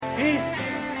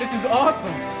This is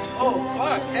awesome. Oh,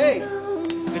 Clark, hey.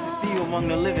 Good to see you among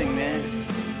the living, man.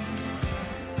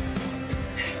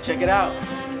 Check it out.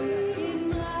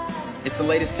 It's the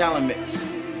latest talent mix.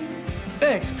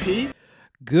 Thanks, Pete.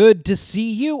 Good to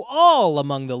see you all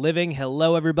among the living.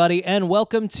 Hello, everybody, and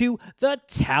welcome to the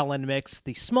Talent Mix,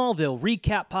 the Smallville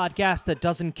recap podcast that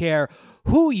doesn't care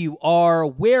who you are,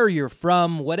 where you're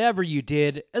from, whatever you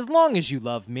did, as long as you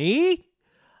love me.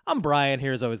 I'm Brian.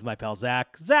 Here's always my pal,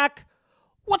 Zach. Zach,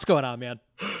 what's going on, man?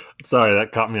 Sorry,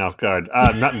 that caught me off guard.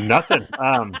 Nothing.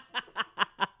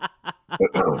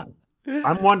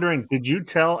 I'm wondering, did you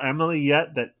tell Emily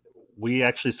yet that we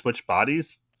actually switched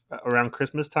bodies around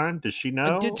Christmas time? Does she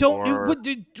know? Do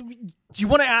you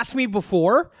want to ask me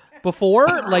before?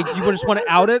 Like, you just want to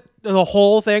out it, the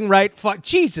whole thing, right?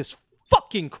 Jesus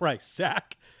fucking Christ,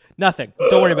 Zach. Nothing.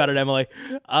 Don't worry about it, Emily.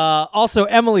 Also,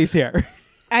 Emily's here.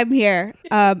 I'm here.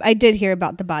 I did hear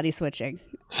about the body switching.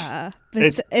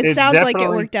 It sounds like it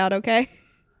worked out okay.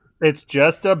 It's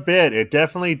just a bit. It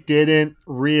definitely didn't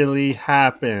really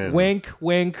happen. Wink,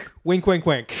 wink, wink, wink,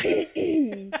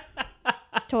 wink.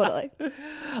 Totally.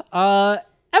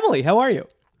 Emily, how are you?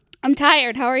 I'm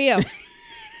tired. How are you?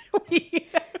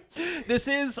 This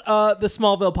is the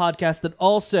Smallville podcast that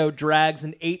also drags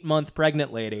an 8-month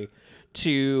pregnant lady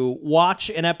to watch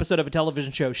an episode of a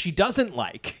television show she doesn't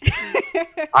like.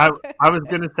 I was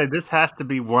going to say, this has to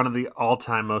be one of the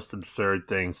all-time most absurd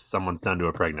things someone's done to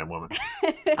a pregnant woman.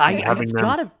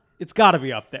 It's got to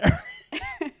be up there.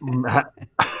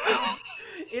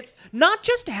 It's not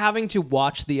just having to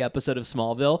watch the episode of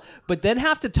Smallville, but then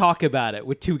have to talk about it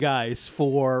with two guys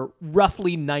for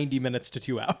roughly 90 minutes to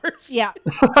 2 hours. Yeah.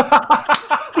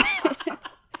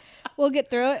 We'll get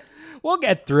through it. We'll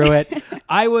get through it.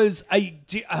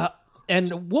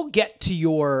 And we'll get to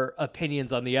your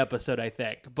opinions on the episode, I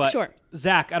think. But sure.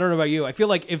 Zach, I don't know about you. I feel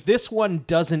like if this one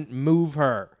doesn't move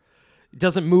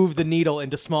doesn't move the needle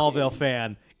into Smallville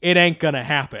fan, it ain't gonna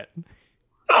happen.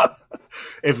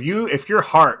 If your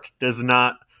heart does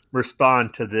not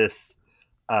respond to this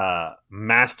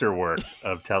masterwork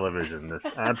of television, this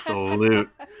absolute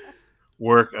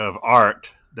work of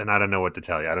art, then I don't know what to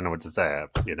tell you. I don't know what to say.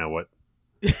 You know what?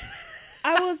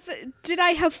 Did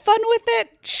I have fun with it?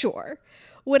 Sure.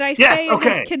 Would I say it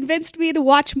has convinced me to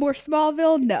watch more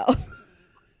Smallville? No.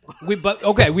 We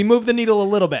moved the needle a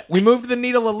little bit.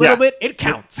 Bit. It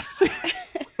counts.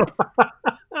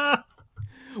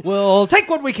 We'll take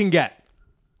what we can get.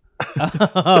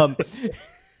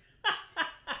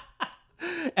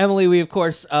 Emily, we of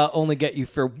course only get you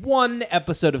for one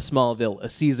episode of Smallville a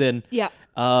season. Yeah.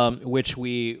 Which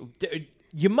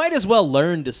you might as well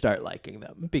learn to start liking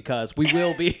them, because we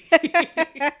will be.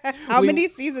 How many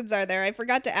seasons are there? I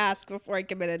forgot to ask before I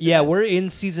committed to this. We're We're in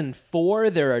season 4.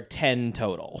 There are 10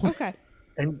 total. Okay.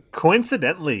 And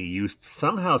coincidentally, you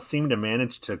somehow seem to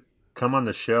manage to come on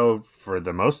the show for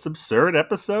the most absurd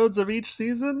episodes of each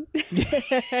season.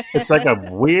 It's like a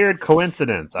weird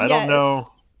coincidence. I don't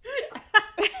know.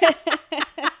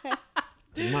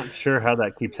 I'm not sure how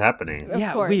that keeps happening.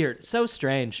 Yeah, weird. So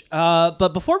strange. But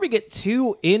before we get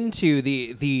too into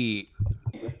the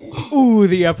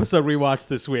episode we watched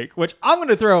this week, which I'm going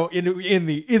to throw in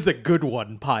the is a good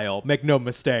one pile, make no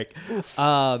mistake.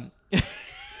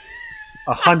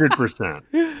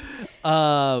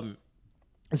 100%.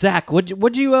 Zach,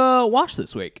 what'd you watch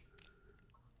this week?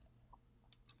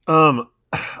 I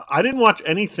didn't watch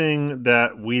anything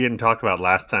that we didn't talk about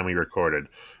last time we recorded.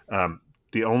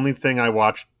 The only thing I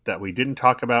watched that we didn't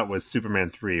talk about was Superman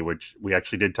 3, which we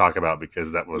actually did talk about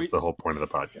because that was the whole point of the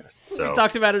podcast. So we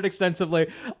talked about it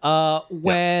extensively.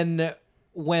 When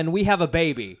we have a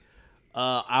baby,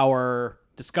 our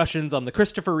discussions on the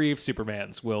Christopher Reeve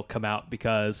Supermans will come out,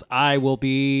 because I will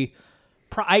be...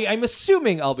 I'm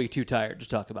assuming I'll be too tired to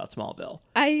talk about Smallville.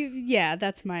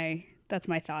 That's my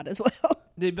thought as well.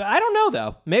 But I don't know,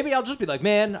 though. Maybe I'll just be like,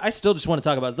 man, I still just want to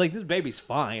talk about, like, this baby's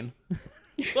fine.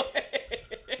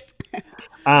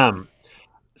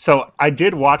 So I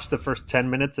did watch the first 10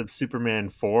 minutes of Superman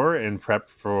 4 in prep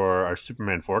for our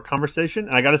Superman 4 conversation,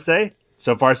 and I gotta say,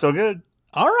 so far so good.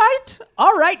 All right.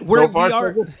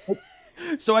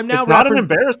 So I'm now. It's not an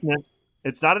embarrassment.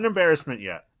 It's not an embarrassment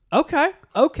yet. Okay.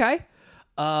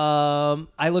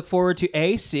 I look forward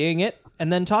to seeing it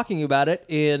and then talking about it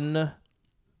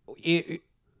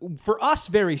for us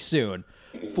very soon.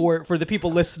 For the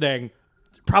people listening,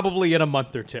 probably in a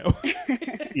month or two.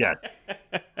 Yeah.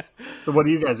 So what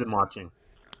have you guys been watching?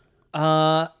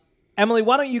 Emily,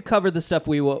 why don't you cover the stuff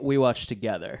we watched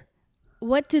together?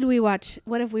 What did we watch?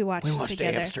 What have we watched together? We watched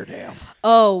Amsterdam.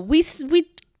 Oh, we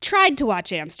tried to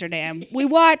watch Amsterdam. We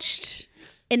watched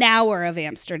an hour of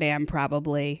Amsterdam,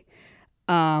 probably.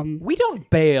 We don't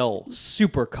bail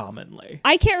super commonly.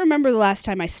 I can't remember the last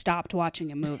time I stopped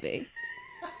watching a movie.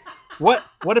 What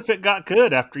if it got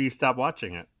good after you stopped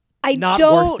watching it? I Not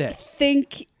don't worth it.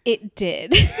 think it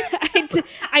did.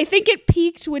 I think it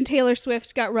peaked when Taylor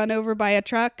Swift got run over by a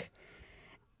truck.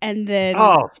 And then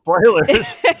Oh,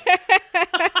 spoilers.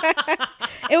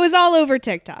 it was all over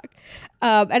TikTok.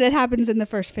 And it happens in the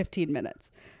first 15 minutes.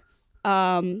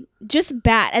 Just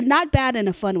bad. And not bad in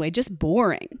a fun way. Just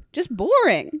boring.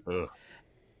 Ugh.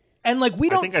 And like we I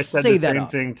don't think I said say the that same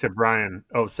often. thing to Brian.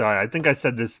 Oh, sorry. I think I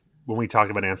said this when we talked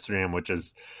about Amsterdam, which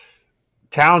is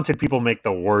talented people make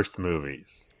the worst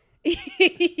movies.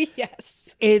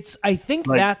 Yes. I think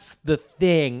Like- that's the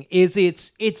thing, is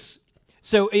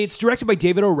so it's directed by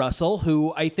David O. Russell,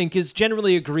 who I think is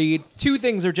generally agreed. Two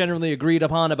things are generally agreed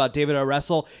upon about David O.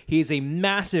 Russell. He's a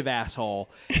massive asshole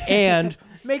and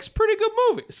makes pretty good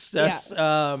movies. That's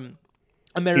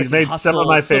American He's made Hustle, some of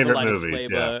my Silver favorite Linings movies,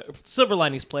 Playbook, Silver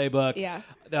Linings Playbook,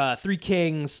 Yeah. Three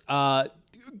Kings,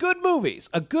 good movies.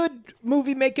 A good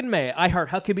movie making May. I Heart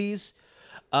Huckabees,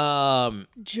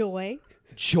 Joy.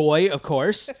 Joy, of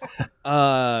course.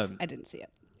 I didn't see it.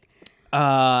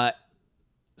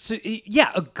 So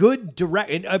yeah, a good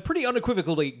a pretty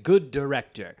unequivocally good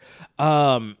director.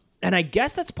 And I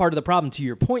guess that's part of the problem, to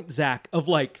your point, Zach, of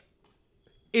like,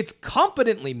 it's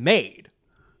competently made.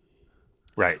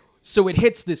 Right. So it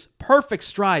hits this perfect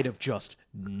stride of just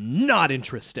not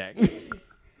interesting.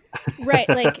 Right.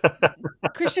 Like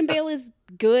Christian Bale is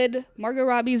good. Margot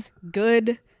Robbie's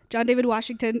good. John David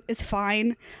Washington is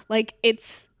fine. Like,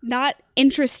 it's not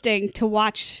interesting to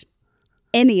watch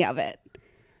any of it.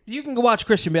 You can go watch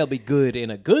Christian Bale be good in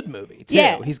a good movie, too.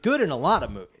 Yeah. He's good in a lot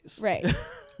of movies. Right.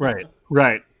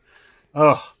 Right.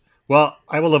 Oh, well,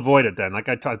 I will avoid it then. Like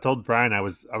I told Brian, I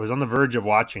was on the verge of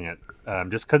watching it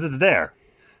just because it's there.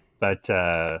 But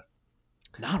Not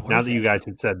now worth that it. you guys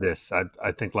had said this,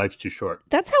 I think life's too short.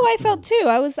 That's how I felt too.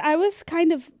 I was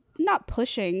kind of not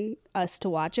pushing us to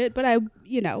watch it, but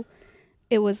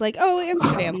it was like, oh,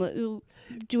 Amsterdam,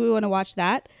 do we want to watch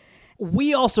that?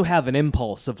 We also have an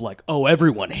impulse of like, oh,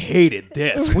 everyone hated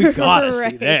this. We gotta see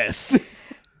Right. this.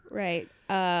 Right.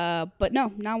 But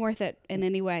no, not worth it in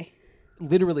any way.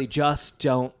 Literally just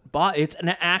don't buy. It's an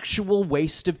actual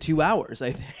waste of 2 hours,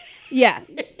 I think. Yeah.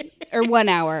 Or 1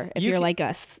 hour if You you're can- like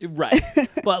us. Right.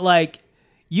 But like,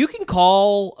 you can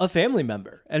call a family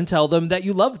member and tell them that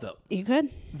you love them. You could.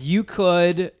 You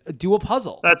could do a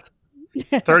puzzle. That's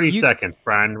 30 seconds,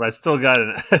 Brian. I still got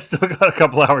a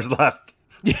couple hours left.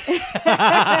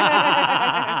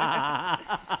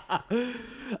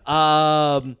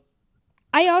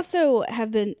 I also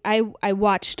have been I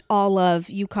watched all of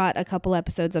you caught a couple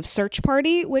episodes of Search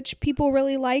Party, which people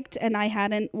really liked and I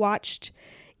hadn't watched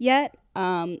yet.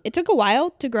 It took a while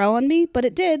to grow on me, but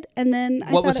it did, and then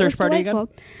I What thought was it was Search Party again?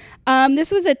 delightful.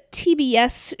 This was a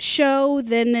TBS show,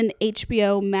 then an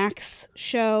HBO Max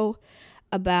show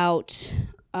about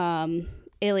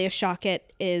Alias Shawkett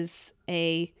is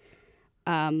a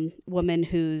woman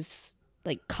whose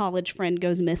like college friend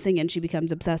goes missing and she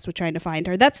becomes obsessed with trying to find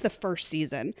her. That's the first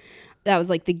season. That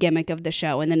was like the gimmick of the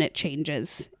show, and then it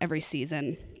changes every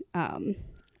season.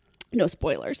 No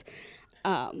spoilers.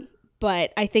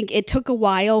 But I think it took a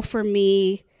while for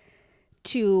me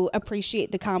to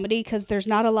appreciate the comedy because there's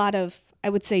not a lot of, I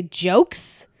would say,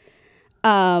 jokes.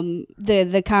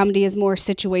 The comedy is more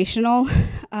situational.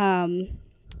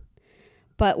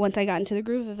 But once I got into the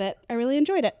groove of it, I really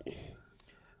enjoyed it.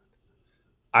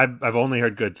 I've only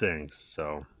heard good things,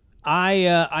 so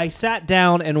I sat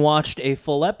down and watched a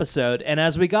full episode, and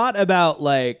as we got about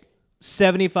like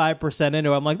 75%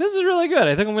 into it, I'm like, this is really good.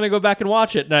 I think I'm going to go back and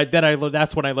watch it. And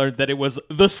that's when I learned that it was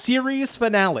the series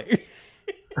finale.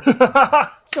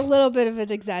 It's a little bit of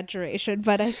an exaggeration,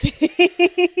 but I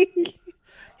think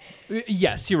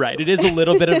Yes, you're right. It is a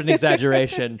little bit of an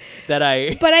exaggeration that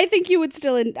but I think you would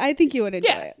still I think you would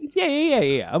enjoy it.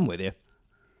 Yeah. I'm with you.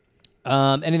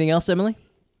 Anything else, Emily?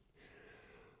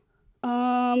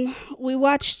 We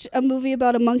watched a movie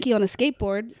about a monkey on a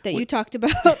skateboard that you talked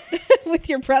about with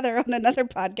your brother on another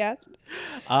podcast.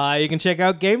 You can check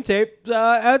out Game Tape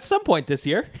at some point this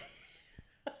year.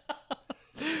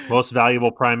 most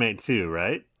valuable primate too,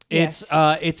 right? Yes.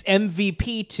 It's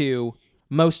MVP to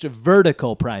most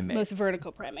vertical primate. Most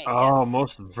vertical primate. Oh, yes.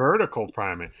 most vertical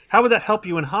primate. How would that help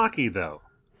you in hockey, though?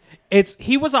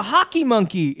 He was a hockey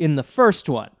monkey in the first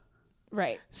one.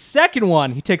 Right. Second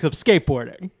one, he takes up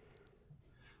skateboarding.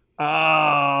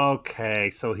 Okay,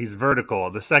 so he's vertical.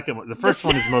 The first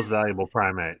one is most valuable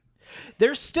primate.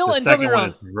 There's still, The and don't get second me one wrong,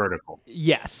 is vertical.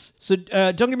 yes. So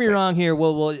don't get me wrong here.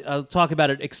 We'll talk about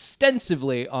it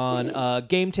extensively on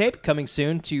Game Tape, coming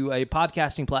soon to a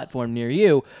podcasting platform near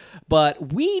you.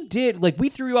 But we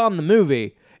threw on the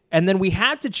movie, and then we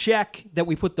had to check that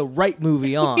we put the right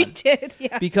movie on. We did,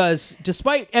 yeah. Because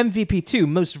despite MVP2,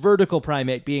 Most Vertical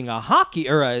Primate, being a hockey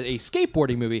or a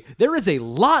skateboarding movie, there is a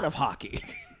lot of hockey.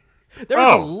 There is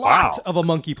a lot of a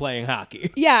monkey playing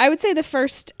hockey. Yeah, I would say the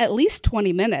first at least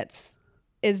 20 minutes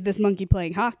is this monkey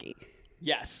playing hockey.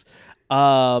 Yes.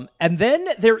 And then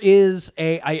there is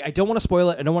I don't want to spoil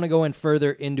it. I don't want to go in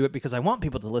further into it because I want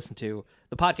people to listen to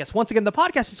the podcast. Once again, the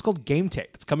podcast is called Game Tape.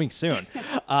 It's coming soon.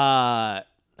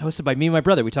 Hosted by me and my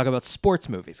brother. We talk about sports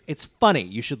movies. It's funny.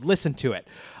 You should listen to it.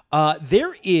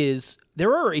 There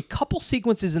are a couple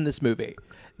sequences in this movie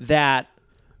that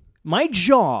my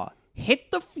jaw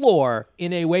hit the floor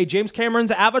in a way James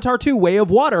Cameron's Avatar 2 Way of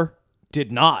Water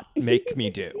did not make me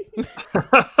do.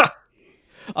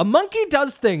 A monkey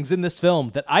does things in this film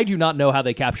that I do not know how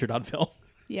they captured on film.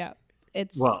 Yeah,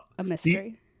 it's a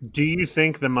mystery. Do you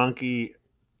think the monkey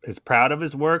is proud of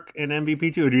his work in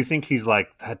MVP2, or do you think he's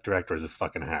like, that director is a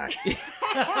fucking hack?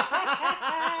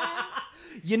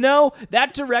 You know,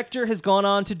 that director has gone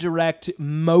on to direct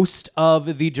most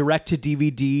of the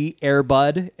direct-to-DVD Air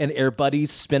Bud and Air Buddies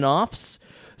spin-offs.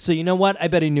 So you know what? I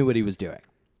bet he knew what he was doing.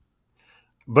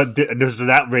 But so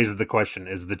that raises the question,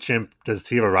 is the chimp, does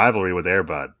he have a rivalry with Air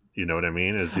Bud? You know what I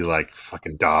mean? Is he like,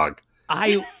 fucking dog?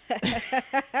 If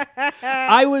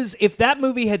that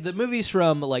movie had, the movie's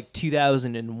from like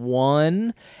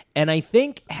 2001, and I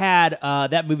think had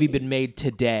that movie been made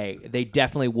today, they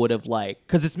definitely would have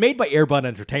because it's made by Air Bud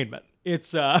Entertainment.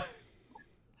 It's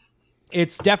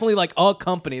definitely like a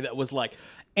company that was like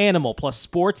animal plus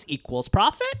sports equals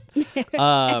profit.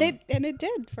 And it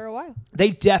did for a while.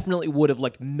 They definitely would have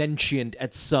mentioned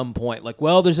at some point,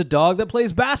 well, there's a dog that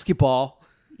plays basketball.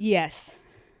 Yes.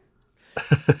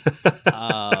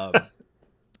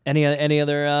 Any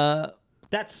other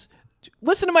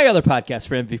listen to my other podcast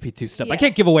for MVP2 stuff. Yeah. I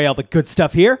can't give away all the good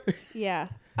stuff here. Yeah.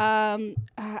 I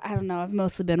don't know. I've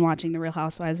mostly been watching the Real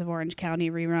Housewives of Orange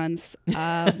County reruns,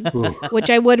 which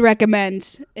I would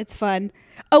recommend. It's fun.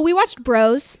 Oh, we watched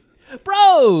Bros.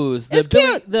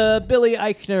 The Billy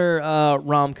Eichner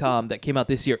rom-com that came out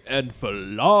this year and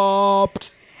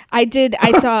flopped. I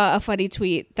saw a funny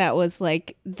tweet that was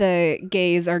like, the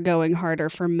gays are going harder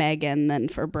for Megan than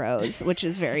for Bros, which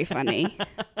is very funny.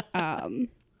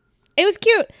 It was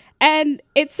cute. And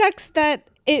it sucks that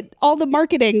all the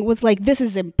marketing was like, this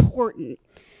is important,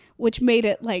 which made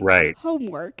it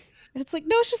homework. It's like,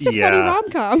 no, it's just a funny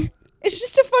rom-com. It's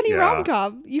just a funny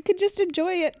rom-com. You can just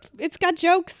enjoy it. It's got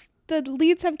jokes. The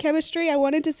leads have chemistry. I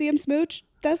wanted to see him smooch.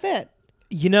 That's it.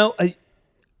 You know,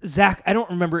 Zach, I don't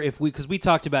remember because we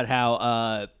talked about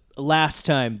how last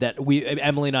time that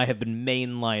Emily and I have been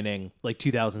mainlining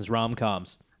 2000s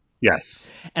rom-coms. Yes.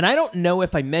 And I don't know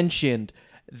if I mentioned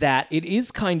that it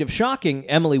is kind of shocking,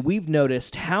 Emily, we've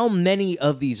noticed how many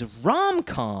of these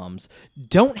rom-coms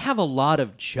don't have a lot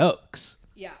of jokes.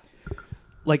 Yeah.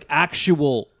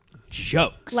 Actual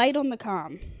jokes. Light on the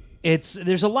com.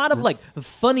 There's a lot of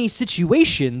funny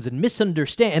situations and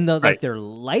misunderstand. And they're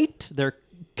light. They're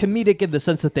comedic in the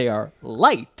sense that they are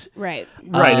light. Right.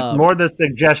 Right. It's more the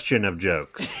suggestion of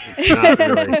jokes. It's not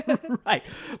really. Right.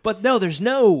 But no, there's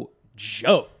no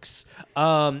jokes.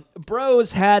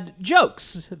 Bros had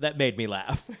jokes that made me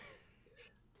laugh.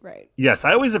 Right. Yes,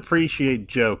 I always appreciate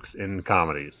jokes in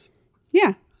comedies.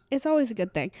 Yeah, it's always a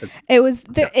good thing. It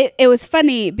was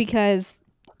funny because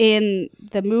in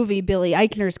the movie, Billy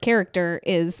Eichner's character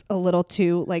is a little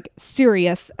too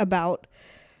serious about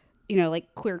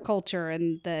queer culture,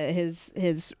 and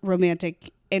his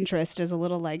romantic interest is a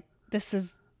little this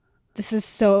is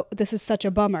such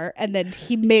a bummer. And then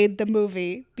he made the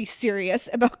movie be serious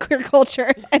about queer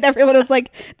culture, and everyone was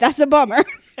like, that's a bummer.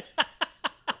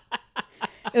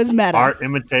 It was meta. Art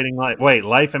imitating life. Wait,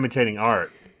 life imitating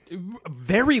art.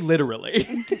 Very literally.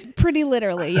 Pretty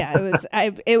literally, yeah. It was.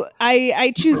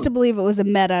 I choose to believe it was a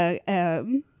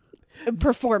meta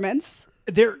performance.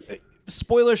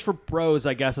 Spoilers for Bros,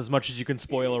 I guess, as much as you can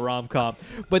spoil a rom-com.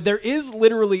 But there is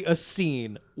literally a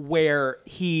scene where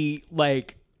he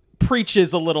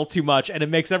preaches a little too much, and it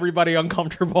makes everybody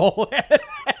uncomfortable,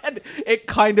 and it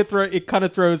kind of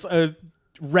throws a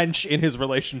wrench in his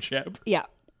relationship. Yeah.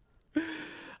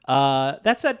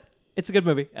 That said, it's a good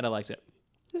movie, and I liked it.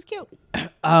 It's cute.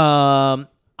 I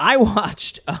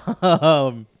watched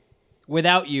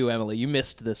Without You, Emily. You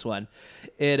missed this one.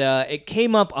 It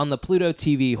came up on the Pluto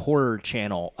TV horror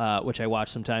channel, which I watch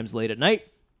sometimes late at night.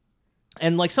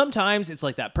 And like sometimes it's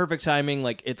like that perfect timing,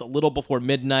 like it's a little before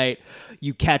midnight,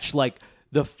 you catch like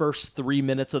the first 3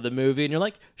 minutes of the movie and you're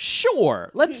like, sure,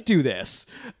 let's do this.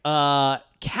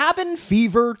 Cabin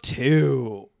Fever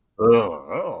 2.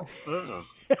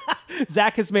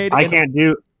 Zach has made I can't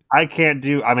do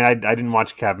I mean I didn't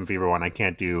watch Cabin Fever 1. I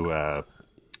can't do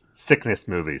sickness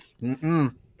movies.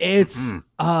 It's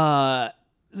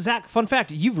Zach, fun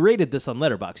fact, you've rated this on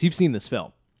Letterboxd. You've seen this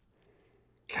film.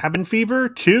 Cabin Fever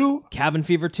 2? Cabin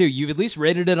Fever 2. You've at least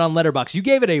rated it on Letterboxd. You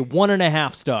gave it a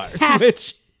 1.5 stars,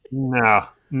 which No.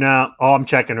 Oh, I'm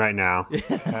checking right now.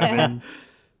 Cabin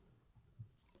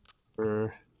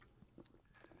Fever.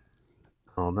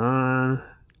 Hold on.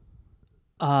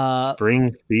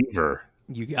 Spring Fever.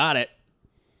 You got it.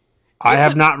 I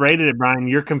have not rated it, Brian.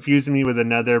 You're confusing me with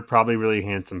another probably really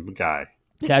handsome guy.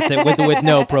 That's it, with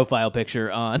no profile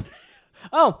picture on.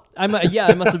 Oh, I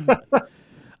must have.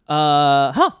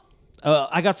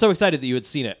 I got so excited that you had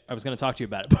seen it. I was going to talk to you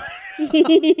about it.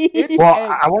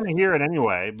 I want to hear it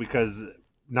anyway because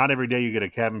not every day you get a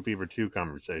Cabin Fever 2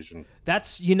 conversation.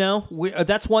 That's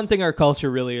that's one thing our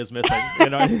culture really is missing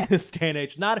in this day and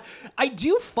age. I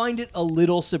do find it a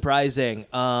little surprising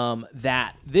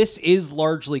that this is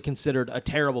largely considered a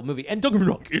terrible movie. And don't get me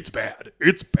wrong, it's bad.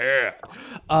 It's bad.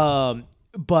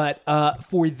 But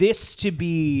for this to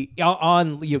be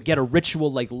on, get a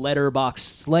ritual like Letterboxd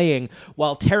slaying,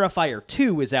 while Terrifier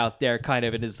 2 is out there kind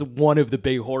of and is one of the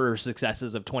big horror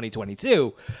successes of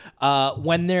 2022,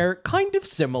 when they're kind of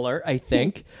similar, I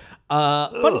think.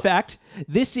 Fun fact,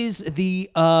 this is the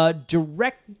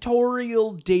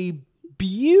directorial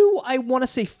debut, I want to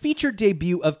say featured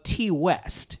debut of Ti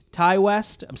West.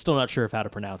 I'm still not sure of how to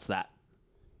pronounce that.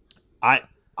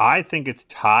 I think it's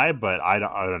Ty, but I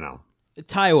don't know.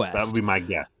 Ti West. That would be my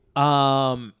guess.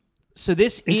 So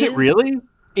this is it really?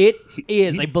 It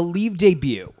is, I believe,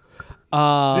 debut.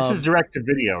 This is direct to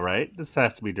video, right? This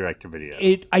has to be direct to video.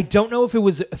 I don't know if it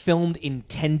was filmed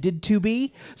intended to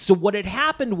be. So what had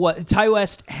happened was Ti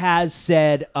West has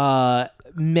said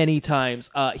many times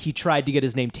he tried to get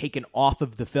his name taken off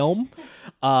of the film.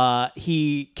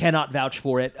 He cannot vouch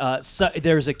for it. So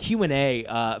there's a Q&A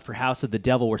for House of the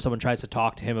Devil where someone tries to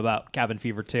talk to him about Cabin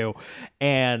Fever 2,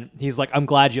 and he's like, I'm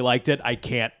glad you liked it.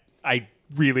 I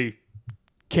really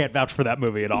can't vouch for that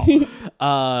movie at all.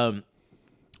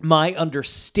 My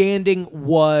understanding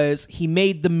was he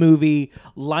made the movie.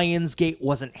 Lionsgate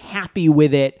wasn't happy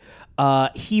with it.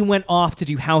 He went off to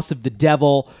do House of the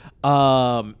Devil.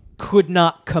 Could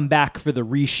not come back for the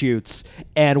reshoots,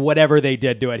 and whatever they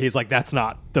did to it, he's like, that's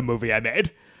not the movie I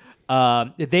made.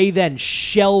 They then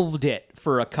shelved it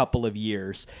for a couple of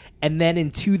years, and then in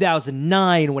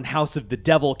 2009, when House of the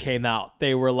Devil came out,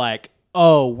 they were like,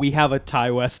 oh, we have a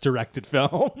Ti West directed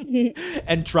film,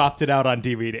 and dropped it out on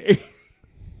DVD.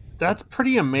 That's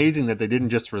pretty amazing that they didn't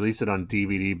just release it on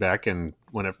DVD back in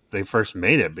when they first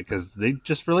made it, because they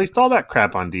just released all that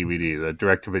crap on DVD, the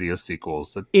direct-to-video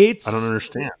sequels. I don't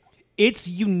understand. It's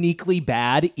uniquely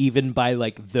bad, even by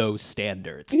like those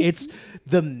standards. It's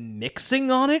the mixing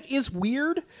on it is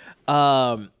weird.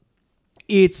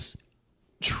 It's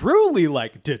truly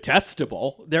like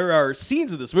detestable. There are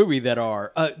scenes of this movie that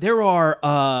are and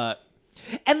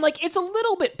like it's a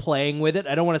little bit playing with it.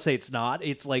 I don't want to say it's not.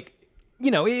 It's like,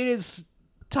 it is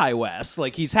Ti West.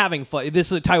 Like, he's having fun.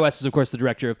 Ti West is, of course, the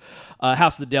director of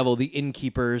House of the Devil, The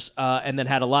Innkeepers, and then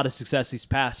had a lot of success these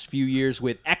past few years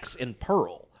with X and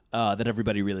Pearl that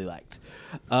everybody really liked.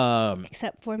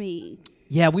 Except for me.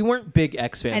 Yeah, we weren't big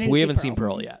X fans. We haven't seen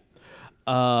Pearl Pearl yet.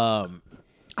 I'm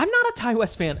not a Ti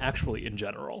West fan, actually, in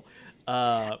general.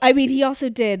 I mean, he also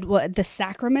did The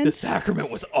Sacrament. The Sacrament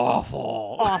was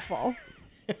awful. Awful.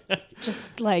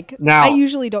 Just like, now, I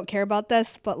usually don't care about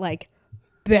this, but like,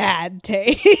 bad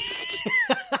taste.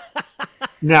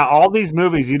 Now, all these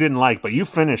movies you didn't like, but you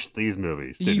finished these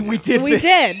movies, didn't you? We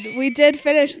did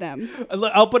finish them.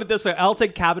 I'll put it this way. I'll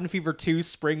take Cabin Fever 2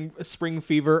 Spring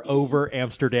Fever over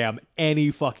Amsterdam any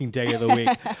fucking day of the week.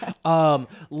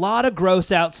 Lot of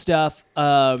gross out stuff.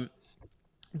 So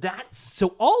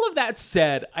all of that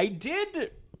said, I did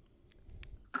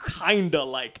kind of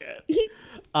like it.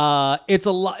 It's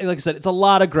a lot, like I said, it's a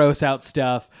lot of gross out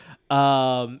stuff.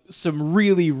 Some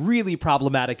really, really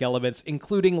problematic elements,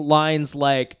 including lines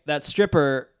like that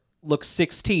stripper looks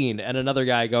 16 and another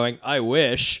guy going, I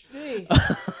wish. Hey.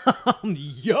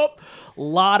 Yup.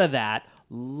 Lot of that.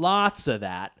 Lots of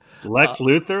that. Lex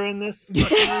Luthor in this?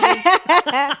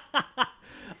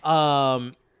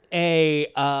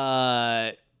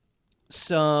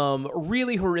 Some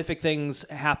really horrific things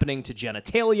happening to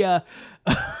genitalia.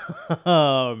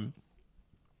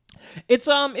 It's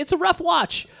a rough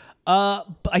watch.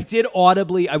 I did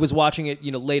audibly, I was watching it,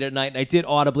 late at night, and I did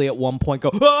audibly at one point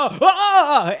go, ah,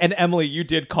 ah! And Emily, you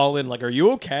did call in, like, are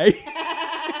you okay?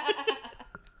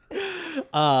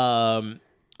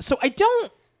 So I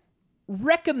don't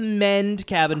recommend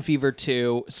Cabin Fever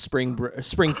 2,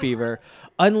 Spring Fever,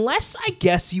 unless I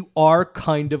guess you are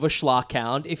kind of a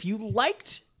schlockhound. If you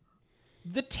liked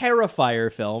the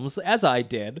Terrifier films, as I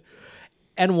did,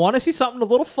 and want to see something a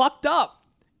little fucked up,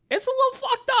 it's a little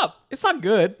fucked up. It's not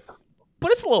good,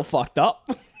 but it's a little fucked up.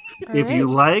 If you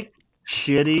like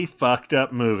shitty, fucked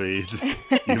up movies,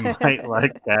 you might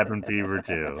like Cabin Fever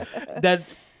 2.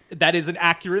 That is an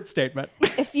accurate statement.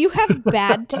 If you have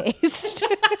bad taste.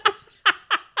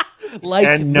 Like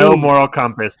and no me. moral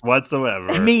compass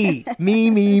whatsoever. Me.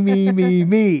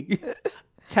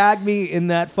 Tag me in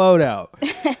that photo.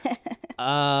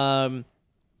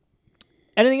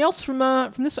 Anything else from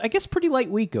this? I guess pretty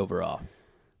light week overall.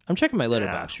 I'm checking my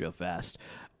letterbox real fast.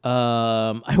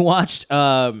 I watched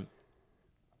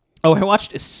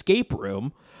Escape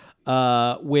Room,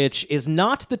 which is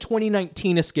not the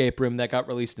 2019 Escape Room that got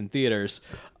released in theaters.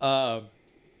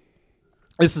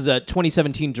 This is a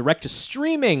 2017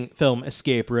 direct-to-streaming film,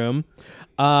 Escape Room,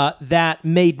 that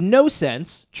made no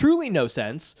sense, truly no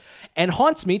sense, and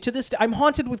haunts me to this day. I'm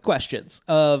haunted with questions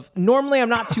of, normally I'm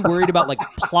not too worried about, like,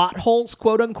 plot holes,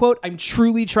 quote-unquote. I'm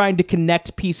truly trying to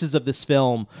connect pieces of this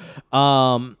film.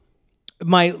 I'm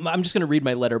just going to read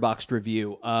my Letterboxd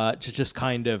review to just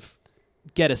kind of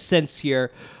get a sense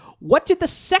here. What did the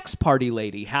sex party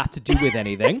lady have to do with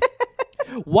anything?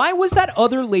 Why was that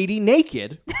other lady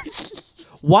naked?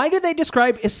 Why do they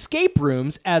describe escape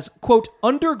rooms as, quote,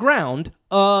 underground?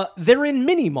 They're in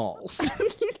mini malls.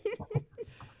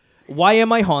 Why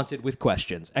am I haunted with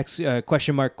questions?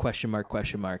 Question mark, question mark,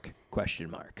 question mark,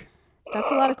 question mark. That's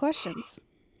a lot of questions.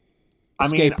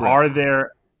 Escape room. Are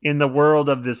there, in the world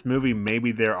of this movie,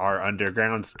 maybe there are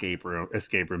underground escape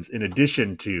rooms in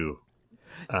addition to...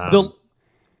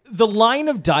 The line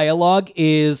of dialogue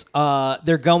is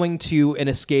they're going to an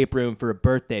escape room for a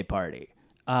birthday party.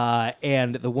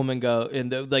 And the woman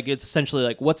it's essentially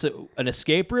like, what's an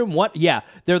escape room? What? Yeah,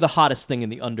 they're the hottest thing in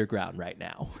the underground right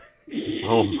now.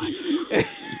 Oh my!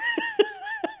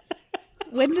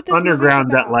 When did this underground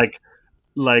movie that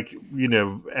like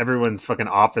everyone's fucking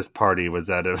office party was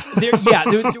at a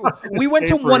we went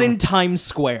to escape one room. in Times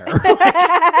Square.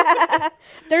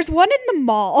 There's one in the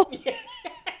mall.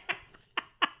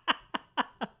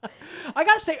 I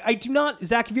gotta say, I do not.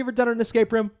 Zach, have you ever done an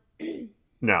escape room?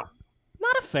 No.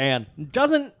 Not a fan.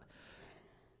 Doesn't.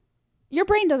 Your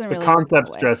brain doesn't The really. concept work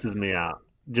that way. stresses me out.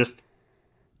 Just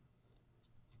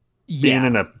being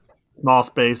in a small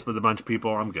space with a bunch of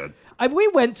people, I'm good. We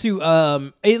went to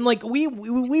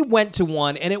we went to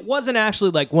one, and it wasn't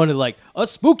actually like one of like a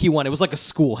spooky one. It was like a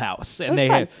schoolhouse, and was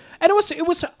fun. it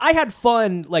was I had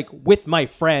fun like with my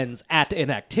friends at an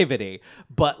activity,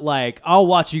 but like I'll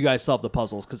watch you guys solve the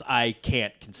puzzles because I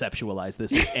can't conceptualize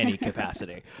this in any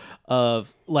capacity.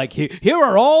 Of like here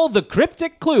are all the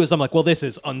cryptic clues. I'm like, well, this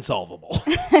is unsolvable.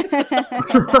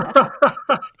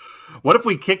 What if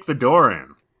we kick the door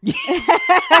in? Yeah,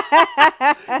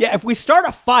 if we start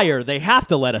a fire, they have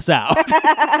to let us out.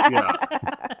 Yeah.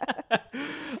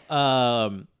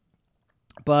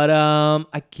 But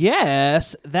I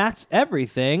guess that's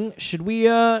everything. Should we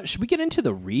get into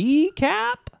the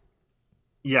recap?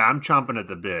 Yeah, I'm chomping at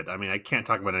the bit. I mean, I can't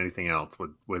talk about anything else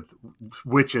with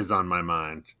witches on my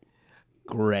mind.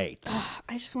 Great.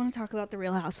 I just want to talk about the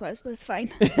Real Housewives, but it's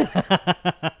fine.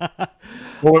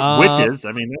 Or witches.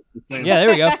 I mean, that's the same. Yeah,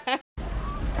 there we go.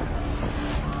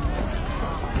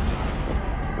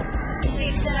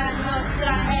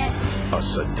 A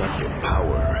seductive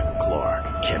power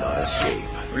Clark cannot escape.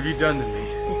 What have you done to me?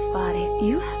 This body,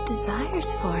 you have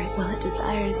desires for it. Well, it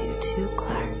desires you too,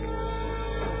 Clark.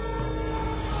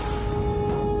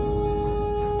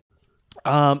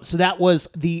 So that was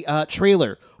the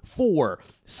trailer for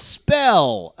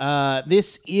Spell.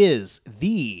 This is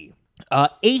the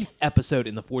 8th episode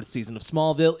in the 4th season of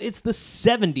Smallville. It's the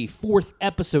 74th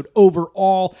episode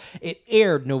overall. It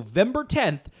aired November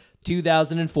 10th,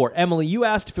 2004. Emily, you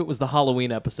asked if it was the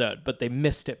Halloween episode, but they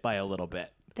missed it by a little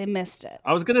bit. They missed it.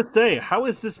 I was going to say, how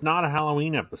is this not a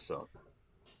Halloween episode?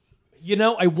 You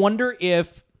know, I wonder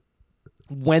if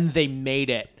when they made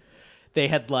it, they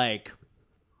had like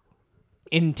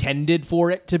intended for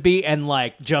it to be, and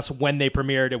like just when they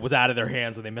premiered, it was out of their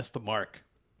hands and they missed the mark.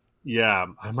 Yeah,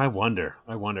 I wonder.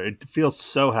 It feels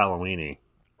so Halloween-y.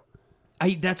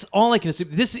 That's all I can assume.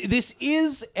 This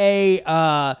is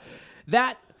a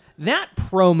that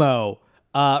promo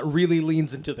really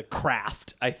leans into The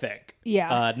Craft, I think. Yeah.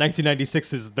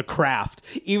 1996 is The Craft,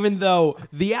 even though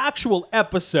the actual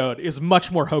episode is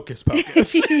much more hocus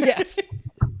pocus. Yes.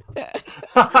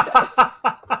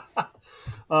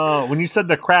 When you said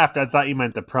The Craft, I thought you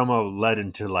meant the promo led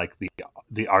into like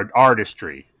the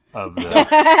artistry of the.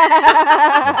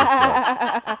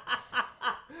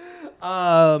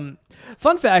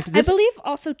 Fun fact: I believe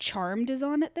also Charmed is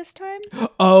on at this time.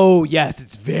 Oh yes,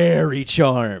 it's very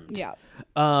Charmed. Yeah.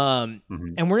 And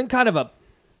we're in kind of a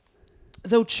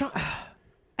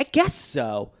I guess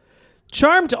so.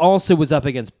 Charmed also was up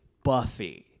against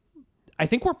Buffy. I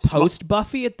think we're post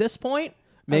Buffy at this point.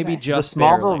 Maybe Okay. just The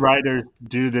Smallville barely. writers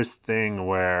do this thing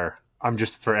where I'm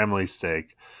just for Emily's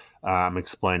sake, I'm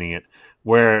explaining it.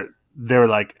 Where they're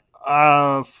like,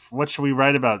 "What should we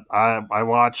write about? I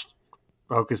watched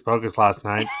Hocus Pocus last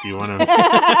night. Do you want to?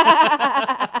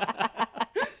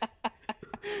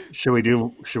 Should we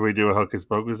do a Hocus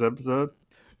Pocus episode?"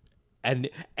 And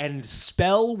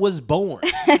Spell was born.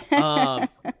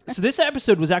 So this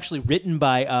episode was actually written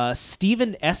by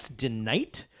Stephen S.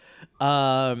 DeKnight.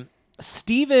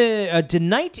 Stephen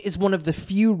DeKnight is one of the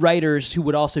few writers who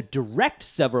would also direct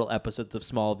several episodes of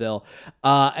Smallville,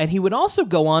 and he would also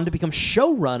go on to become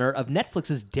showrunner of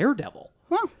Netflix's Daredevil.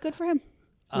 Well, good for him.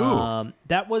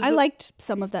 That was I liked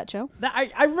some of that show.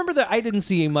 I remember that I didn't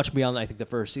see much beyond I think the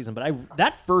first season, but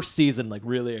that first season like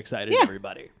really excited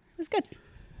everybody. It was good.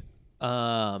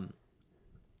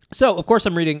 So, of course,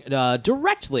 I'm reading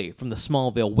directly from the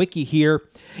Smallville wiki here.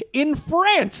 In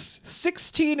France,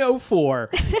 1604,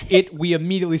 we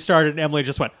immediately started, and Emily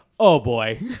just went, "Oh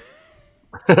boy."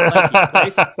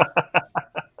 Place.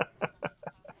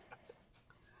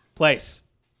 Place.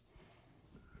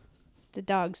 The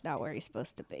dog's not where he's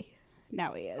supposed to be.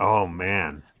 Now he is. Oh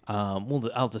man.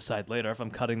 I'll decide later if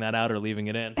I'm cutting that out or leaving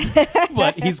it in.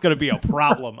 But he's going to be a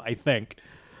problem, I think.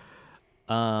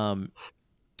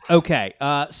 Okay,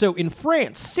 so in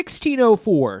France,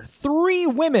 1604, 3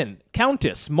 women,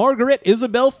 Countess Margaret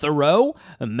Isabel Thoreau,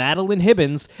 Madeline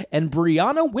Hibbins, and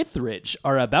Brianna Withridge,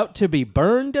 are about to be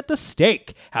burned at the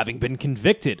stake, having been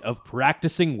convicted of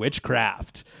practicing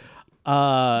witchcraft.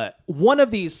 One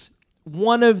of these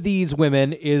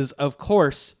women is, of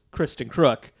course, Kristen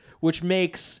Crook, which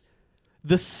makes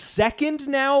the second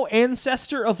now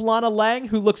ancestor of Lana Lang,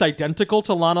 who looks identical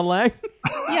to Lana Lang.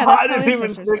 Yeah, I that's how didn't even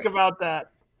ancestors think work. about that.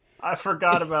 I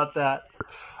forgot about that.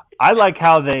 I like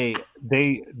how they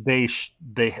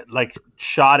like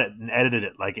shot it and edited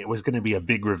it like it was going to be a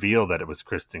big reveal that it was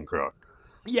Kristen Crook.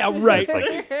 Yeah, right. It's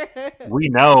like we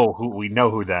know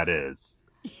who that is.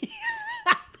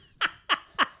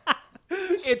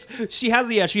 She has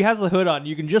the hood on.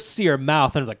 You can just see her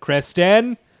mouth and it's like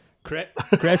Kristen,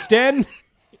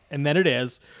 and then it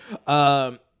is.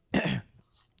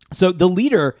 So the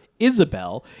leader,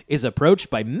 Isabel, is approached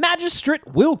by Magistrate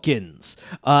Wilkins,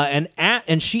 and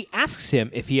she asks him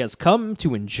if he has come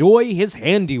to enjoy his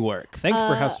handiwork. Thank you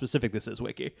for how specific this is,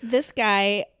 Wiki. This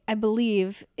guy, I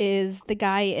believe, is the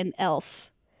guy in Elf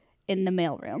in the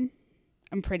mailroom.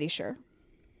 I'm pretty sure.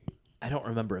 I don't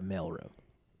remember a mailroom.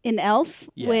 In Elf,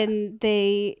 Yeah.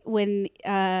 when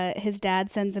his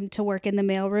dad sends him to work in the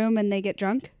mailroom and they get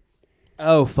drunk.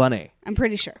 Oh, funny. I'm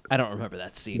pretty sure. I don't remember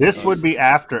that scene. This would be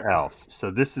after Elf, so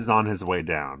this is on his way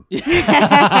down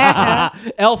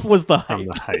Elf was the from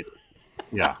height. the height.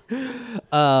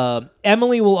 Yeah.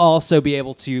 Emily will also be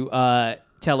able to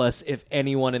tell us if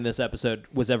anyone in this episode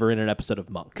was ever in an episode of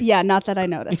Monk. Yeah, not that I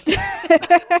noticed.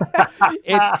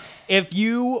 It's if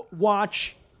you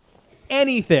watch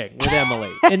anything with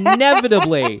Emily,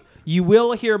 inevitably you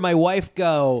will hear my wife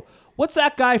go, "What's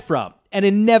that guy from?" And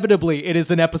inevitably it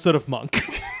is an episode of Monk.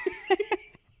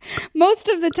 Most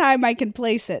of the time I can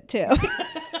place it too.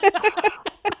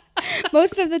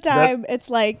 Most of the time it's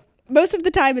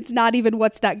not even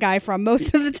what's that guy from.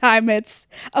 Most of the time it's,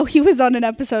 oh, he was on an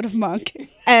episode of Monk.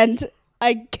 And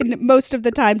I can most of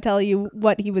the time tell you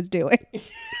what he was doing.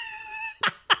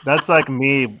 That's like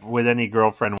me with any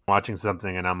girlfriend watching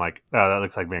something, and I'm like, "Oh, that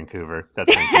looks like Vancouver."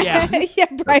 That's Vancouver Yeah. Yeah,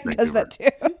 Brian does that too.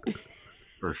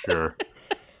 for sure.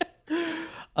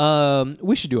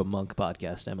 We should do a Monk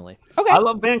podcast, Emily. Okay. I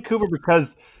love Vancouver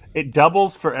because it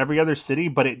doubles for every other city,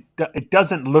 but it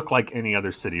doesn't look like any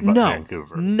other city but No,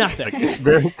 Vancouver. nothing. Like, it's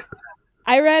very,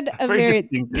 I read a very very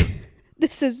distinctive.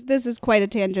 this is quite a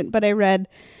tangent, but I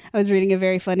was reading a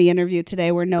very funny interview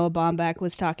today where Noah Baumbach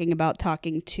was talking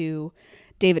to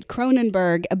David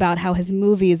Cronenberg about how his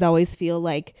movies always feel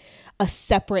like a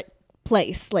separate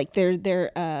place, like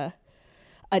they're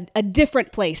a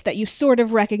different place that you sort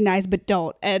of recognize but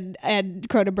don't. And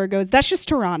Cronenberg goes, "That's just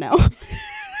Toronto."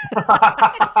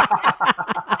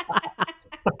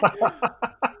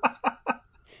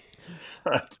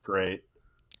 right?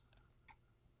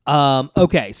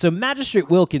 Okay, so Magistrate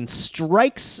Wilkins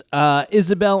strikes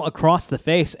Isabel across the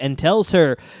face and tells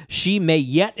her she may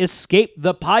yet escape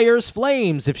the pyre's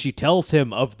flames if she tells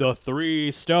him of the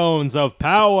 3 stones of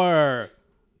power.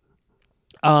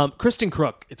 Kristen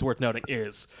Crook, it's worth noting,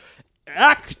 is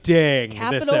acting.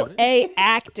 Capital A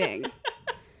acting.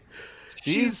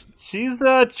 She's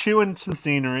chewing some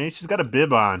scenery. She's got a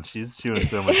bib on. She's chewing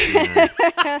so much scenery.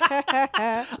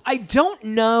 I don't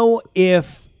know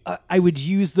if I would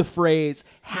use the phrase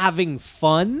having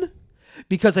fun,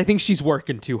 because I think she's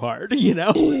working too hard, you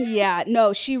know? Yeah,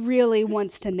 no, she really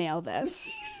wants to nail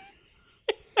this.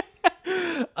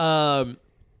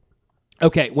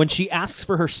 Okay, when she asks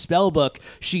for her spell book,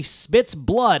 she spits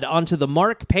blood onto the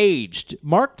marked page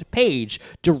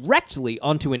directly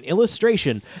onto an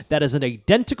illustration that is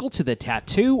identical to the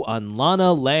tattoo on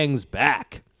Lana Lang's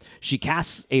back. She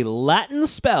casts a Latin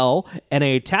spell, and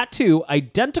a tattoo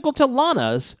identical to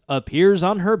Lana's appears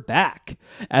on her back.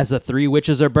 As the 3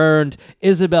 witches are burned,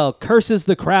 Isabel curses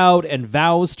the crowd and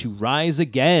vows to rise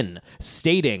again,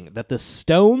 stating that the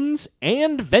stones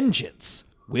and vengeance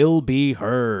will be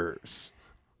hers.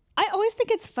 I always think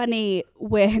it's funny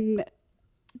when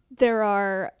there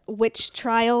are witch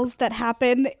trials that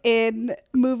happen in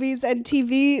movies and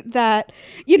TV that,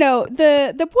 you know,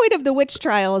 the point of the witch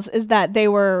trials is that they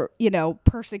were, you know,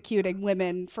 persecuting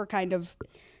women for kind of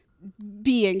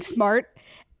being smart,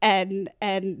 and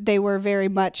they were very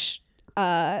much,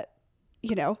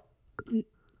 you know,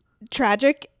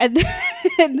 tragic. And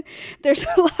then there's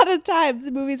a lot of times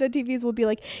movies and TVs will be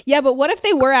like, yeah, but what if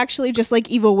they were actually just like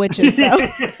evil witches though?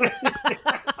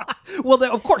 Well,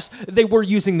 of course, they were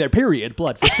using their period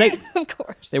blood for Satan. Of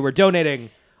course. They were donating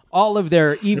all of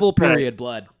their evil period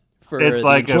blood for It's the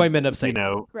like enjoyment of Satan. You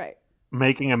know, Right.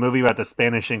 making a movie about the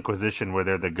Spanish Inquisition where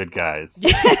they're the good guys.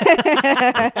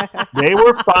 They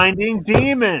were finding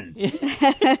demons.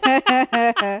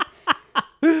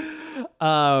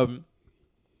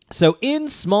 So in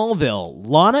Smallville,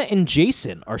 Lana and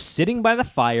Jason are sitting by the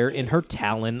fire in her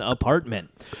Talon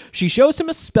apartment. She shows him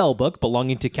a spell book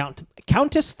belonging to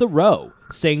Countess Thoreau,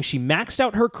 saying she maxed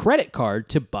out her credit card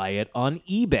to buy it on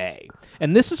eBay.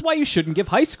 And this is why you shouldn't give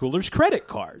high schoolers credit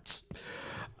cards.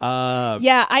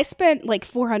 Yeah, I spent like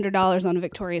 $400 on a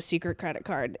Victoria's Secret credit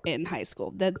card in high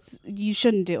school. You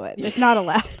shouldn't do it. It's not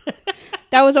allowed.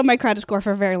 That was on my credit score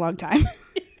for a very long time.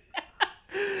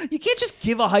 You can't just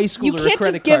give a high schooler You can't a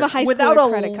credit just give card a high schooler without a a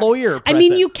credit card. lawyer present. I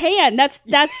mean, you can. That's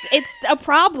it's a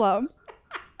problem.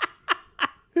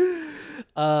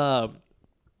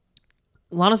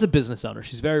 Lana's a business owner.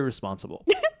 She's very responsible.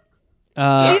 She's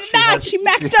not. She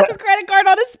maxed out her credit card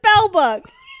on a spell book.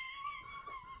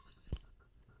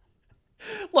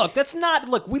 Look,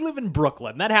 we live in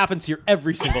Brooklyn. That happens here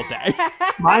every single day.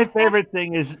 My favorite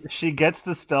thing is she gets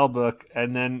the spell book,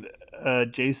 and then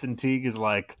Jason Teague is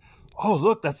like, oh,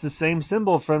 look, that's the same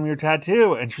symbol from your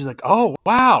tattoo. And she's like, oh,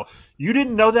 wow, you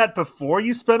didn't know that before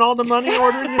you spent all the money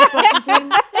ordering this fucking thing?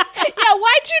 Yeah,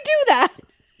 why'd you do that?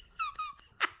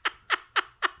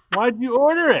 Why'd you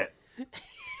order it?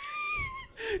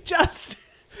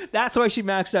 That's why she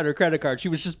maxed out her credit card. She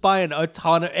was just buying a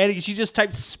ton of, and she just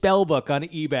typed spellbook on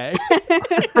eBay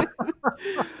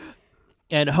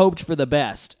and hoped for the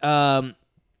best.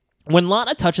 When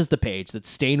Lana touches the page that's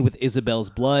stained with Isabel's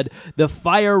blood, the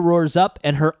fire roars up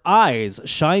and her eyes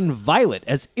shine violet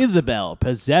as Isabel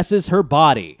possesses her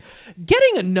body.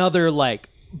 Getting another,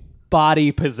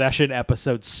 body possession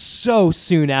episode so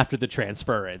soon after the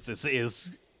transference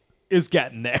is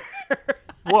getting there.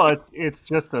 Well, it's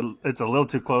a little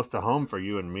too close to home for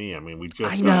you and me. I mean, we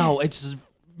just I know, it's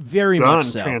very done much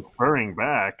so. transferring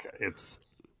back. It's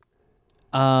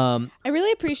I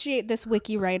really appreciate this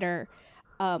wiki writer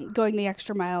going the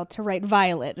extra mile to write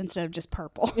violet instead of just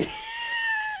purple.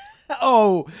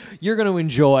 Oh, you're going to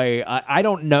enjoy. I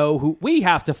don't know who. We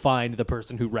have to find the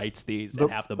person who writes these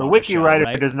and have them the on wiki the show, writer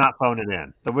right? does not phone it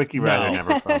in. The wiki writer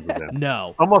never phones it in.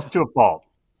 No. Almost to a fault.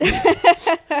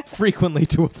 Frequently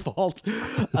to a fault.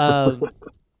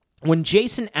 When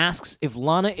Jason asks if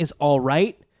Lana is all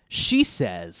right, she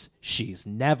says she's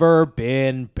never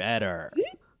been better.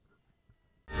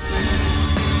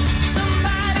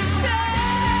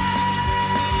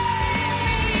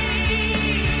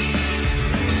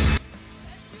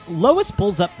 Lois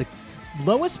pulls up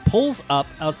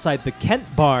outside the Kent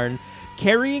barn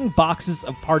carrying boxes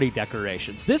of party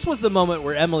decorations. This was the moment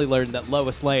where Emily learned that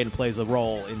Lois Lane plays a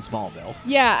role in Smallville.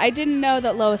 Yeah, I didn't know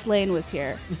that Lois Lane was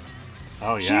here.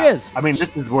 Oh yeah, She is. I mean,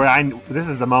 this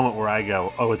is the moment where I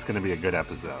go, oh, it's going to be a good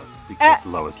episode because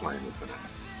Lois Lane is in it.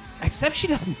 Except she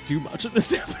doesn't do much in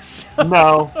this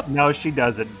episode. No, she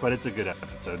doesn't, but it's a good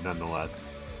episode nonetheless.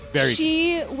 Very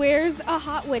She wears a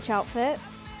hot witch outfit.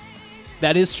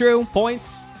 That is true.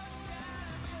 Points.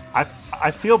 I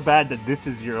feel bad that this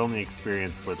is your only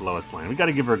experience with Lois Lane. We got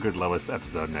to give her a good Lois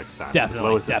episode next time. Definitely,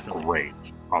 Lois definitely. is great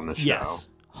on the show. Yes,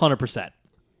 100%.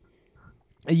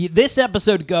 This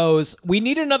episode goes, we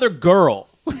need another girl.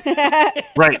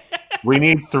 Right. We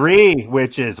need 3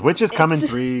 witches. Witches come in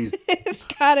 3. It's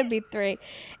gotta be 3.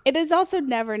 It is also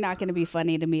never not going to be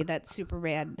funny to me that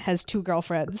Superman has 2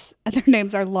 girlfriends, and their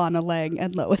names are Lana Lang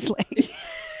and Lois Lane.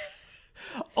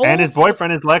 And his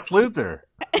boyfriend is Lex Luthor.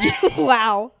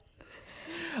 Wow.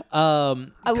 I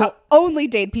will only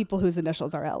date people whose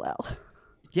initials are LL.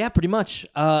 Yeah, pretty much.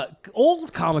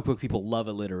 Old comic book people love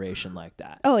alliteration like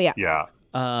that. Oh, yeah. Yeah.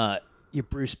 Your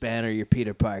Bruce Banner, your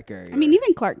Peter Parker. I mean,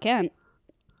 even Clark Kent.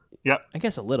 Yep. I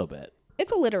guess a little bit.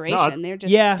 It's alliteration. They're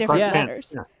just yeah, different yeah.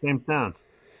 letters. Yeah, same sounds.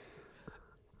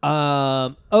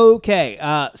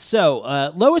 Okay.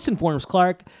 So Lois informs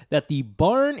Clark that the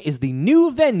barn is the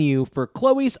new venue for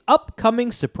Chloe's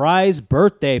upcoming surprise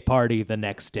birthday party the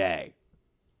next day.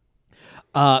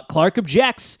 Clark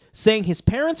objects, saying his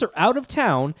parents are out of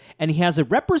town and he has a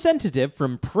representative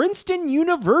from Princeton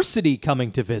University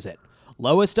coming to visit.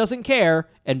 Lois doesn't care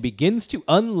and begins to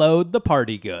unload the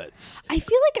party goods. I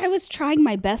feel like I was trying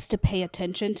my best to pay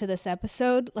attention to this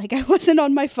episode. Like, I wasn't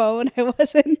on my phone. I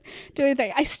wasn't doing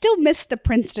anything. I still missed the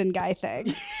Princeton guy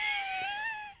thing.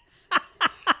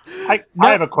 I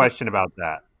have a question about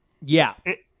that. Yeah.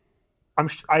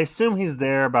 I assume he's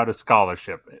there about a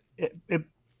scholarship.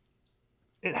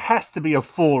 It has to be a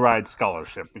full ride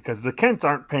scholarship because the Kents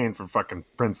aren't paying for fucking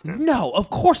Princeton. No,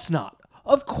 of course not.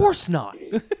 Of course not.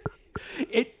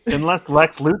 Unless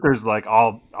Lex Luthor's like,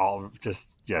 I'll just,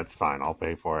 yeah, it's fine. I'll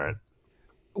pay for it.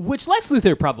 Which Lex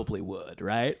Luthor probably would,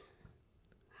 right?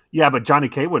 Yeah, but Johnny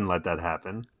K wouldn't let that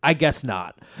happen. I guess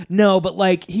not. No, but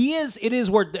like it is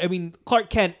where, I mean, Clark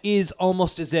Kent is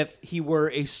almost as if he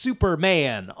were a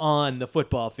Superman on the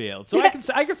football field. So I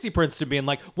can see Princeton being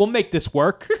like, we'll make this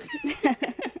work.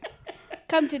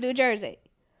 Come to New Jersey.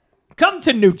 Come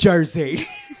to New Jersey.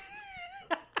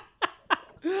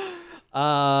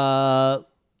 I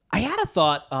had a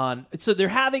thought on, so they're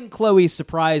having Chloe's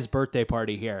surprise birthday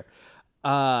party here.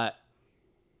 I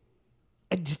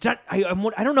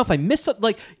don't know if I missed something.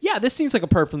 Like, yeah, this seems like a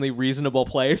perfectly reasonable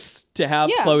place to have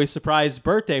Chloe's surprise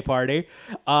birthday party.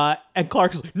 And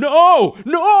Clark is like, no.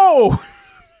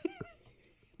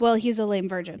 Well, he's a lame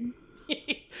virgin.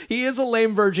 He is a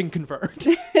lame virgin confirmed.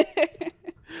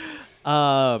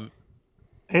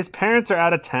 His parents are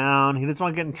out of town. He doesn't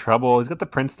want to get in trouble. He's got the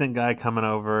Princeton guy coming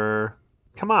over.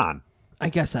 Come on. I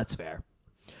guess that's fair.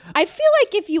 I feel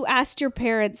like if you asked your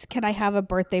parents, can I have a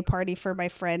birthday party for my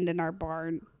friend in our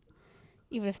barn,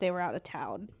 even if they were out of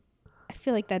town, I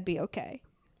feel like that'd be okay.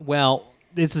 Well,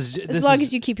 as long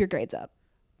as you keep your grades up.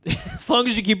 As long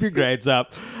as you keep your grades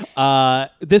up.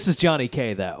 This is Johnny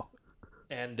K, though.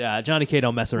 And Johnny K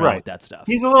don't mess around with that stuff.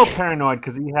 He's a little paranoid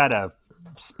because he had a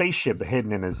spaceship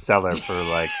hidden in his cellar for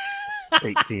like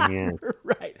 18 years.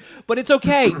 Right. But it's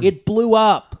okay. It blew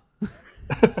up.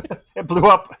 It blew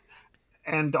up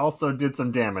and also did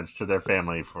some damage to their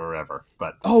family forever.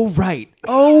 But Oh, right.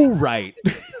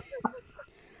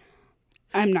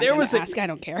 I'm not going to ask. I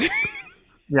don't care.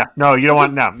 Yeah. No, you don't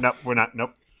want... No, we're not.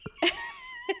 Nope.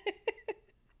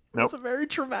 It's a very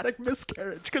traumatic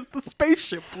miscarriage because the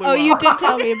spaceship blew Oh, up. you did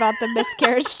tell me about the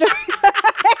miscarriage story.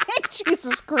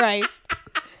 Jesus Christ.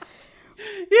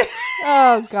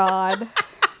 Oh, God.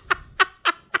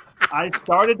 I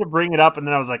started to bring it up and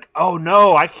then I was like, oh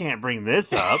no, I can't bring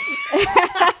this up.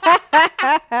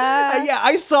 Yeah,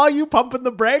 I saw you pumping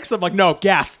the brakes. I'm like, no,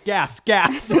 gas.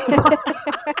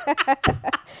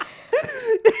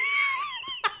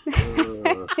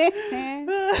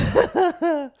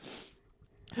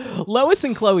 Lois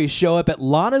and Chloe show up at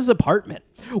Lana's apartment,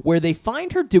 where they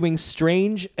find her doing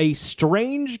a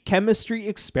strange chemistry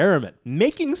experiment,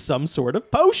 making some sort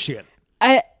of potion.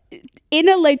 In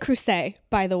a Le Creuset,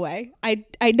 by the way, I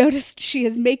noticed she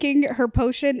is making her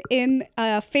potion in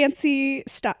a fancy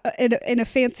in a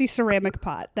fancy ceramic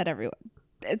pot that everyone.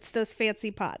 It's those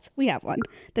fancy pots. We have one,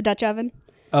 the Dutch oven.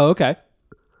 Oh, okay.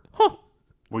 Huh.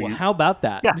 Well, How about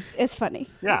that? Yeah. It's funny.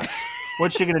 Yeah.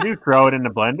 What's she going to do? Throw it in the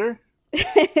blender?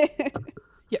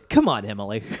 Yeah, come on,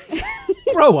 Emily.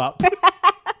 Grow up.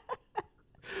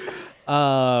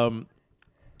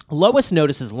 Lois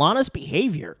notices Lana's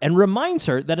behavior and reminds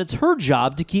her that it's her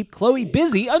job to keep Chloe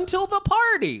busy until the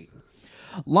party.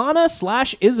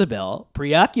 Lana/Isabel,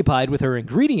 preoccupied with her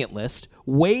ingredient list,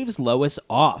 waves Lois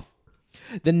off.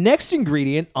 The next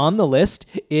ingredient on the list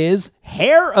is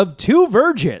hair of 2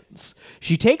 virgins.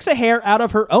 She takes a hair out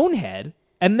of her own head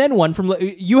and then one from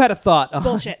you had a thought.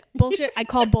 Bullshit. I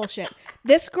call bullshit.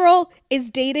 This girl is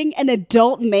dating an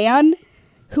adult man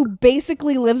who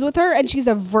basically lives with her, and she's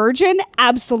a virgin.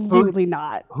 Absolutely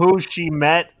not. Who she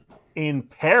met in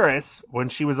Paris when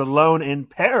she was alone in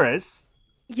Paris.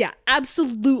 Yeah,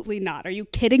 absolutely not. Are you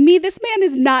kidding me? This man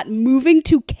is not moving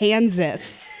to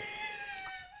Kansas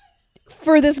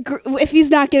for this if he's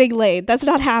not getting laid. That's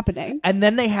not happening. And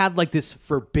then they had like this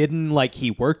forbidden, like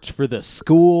he worked for the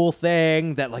school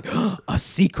thing that like a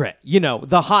secret,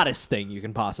 the hottest thing you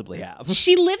can possibly have.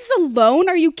 She lives alone?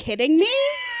 Are you kidding me?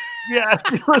 Yeah,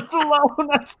 she lives alone.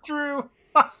 That's true.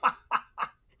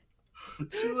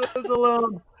 She lives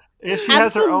alone. Yeah, she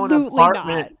has her own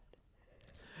apartment.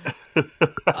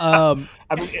 I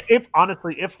mean,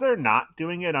 if they're not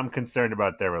doing it, I'm concerned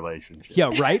about their relationship. Yeah,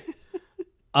 right.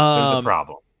 There's a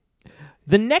problem.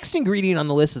 The next ingredient on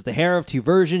the list is the hair of two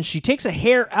virgins. She takes a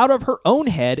hair out of her own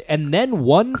head and then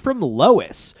one from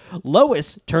Lois.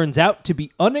 Lois turns out to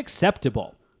be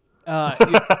unacceptable,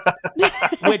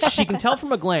 which she can tell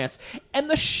from a glance. And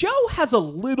the show has a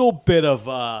little bit of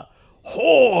a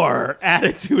whore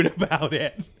attitude about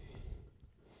it.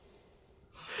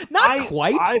 Not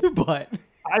quite, but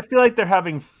I feel like they're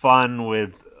having fun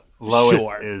with Lois.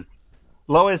 Sure.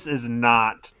 Lois is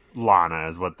not Lana,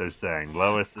 is what they're saying.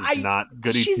 Lois is not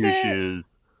goody two shoes.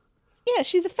 Yeah,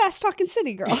 she's a fast talking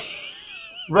city girl.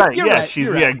 Right? You're yeah, right, she's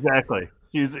you're right. Exactly.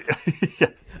 She's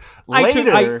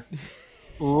I-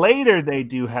 later they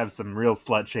do have some real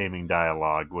slut shaming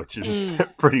dialogue, which is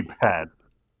pretty bad.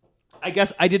 I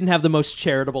guess I didn't have the most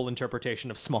charitable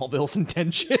interpretation of Smallville's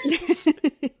intentions.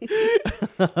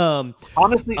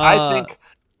 Honestly, I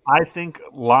think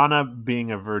Lana being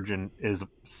a virgin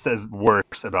says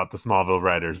worse about the Smallville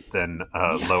writers than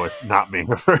Lois not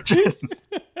being a virgin.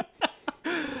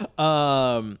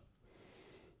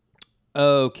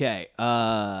 Okay.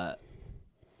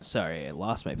 Sorry, I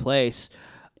lost my place.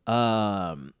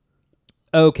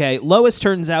 Okay, Lois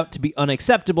turns out to be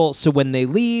unacceptable, so when they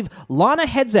leave, Lana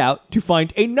heads out to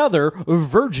find another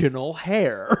virginal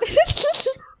hair.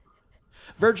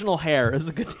 Virginal hair is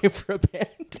a good name for a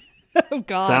band. Oh,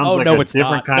 God. Sounds Oh, like no, a it's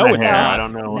different not. kind No, of it's hair. not. I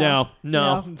don't know.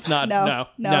 No, it's not. No.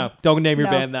 No. Don't name your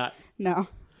No. band that. No.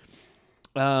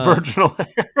 Virginal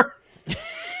hair.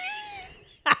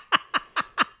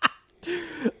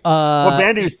 What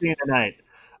band are you seeing tonight?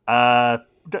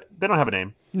 They don't have a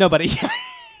name. Nobody.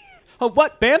 Oh,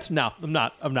 what band? No, I'm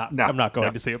not. No, I'm not going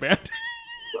no. to see a band.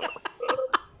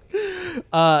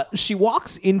 She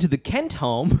walks into the Kent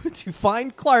home to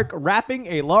find Clark wrapping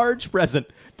a large present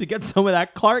to get some of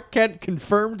that Clark Kent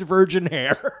confirmed virgin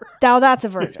hair. Now that's a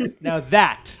virgin. Now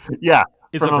that Yeah,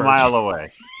 is from a a virgin. mile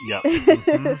away. Yep.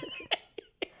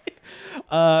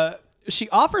 Mhm. She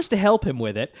offers to help him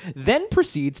with it, then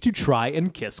proceeds to try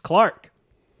and kiss Clark.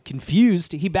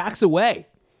 Confused, he backs away.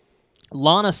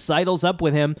 Lana sidles up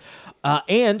with him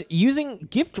and, using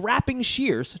gift-wrapping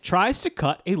shears, tries to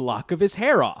cut a lock of his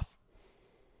hair off.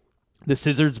 The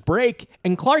scissors break,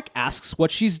 and Clark asks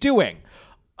what she's doing.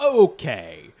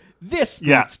 Okay, this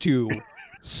leads to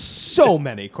so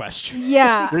many questions.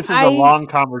 Yeah. This is a long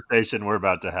conversation we're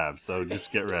about to have, so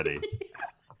just get ready.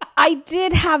 I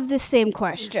did have the same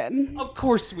question. Of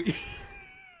course we...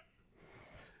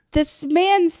 This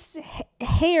man's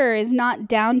hair is not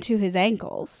down to his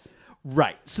ankles.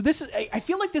 Right. So this is, I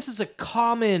feel like this is a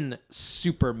common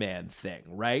Superman thing,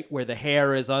 right? Where the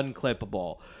hair is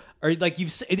unclippable. Or like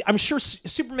I'm sure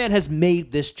Superman has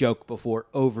made this joke before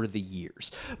over the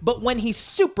years. But when he's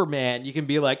Superman, you can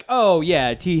be like, oh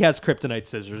yeah, he has kryptonite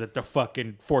scissors at the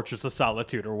fucking Fortress of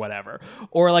Solitude or whatever.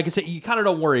 Or like I said, you kind of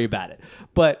don't worry about it.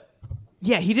 But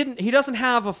yeah, he doesn't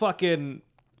have a fucking...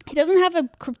 He doesn't have a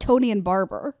Kryptonian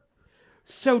barber.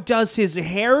 So does his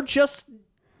hair just...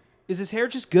 Is his hair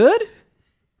just good?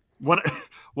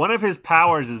 One of his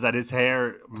powers is that his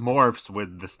hair morphs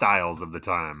with the styles of the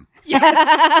time.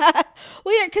 Yes.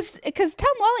 Well, yeah, because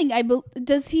Tom Welling,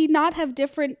 does he not have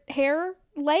different hair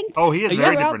lengths? Oh, he has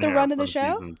very throughout different the hair run of the from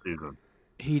show. season to season.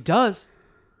 He does.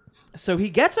 So he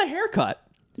gets a haircut.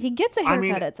 He gets a haircut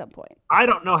mean, at some point. I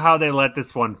don't know how they let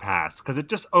this one pass because it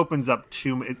just opens up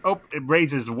it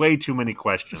raises way too many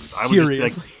questions. Seriously. I would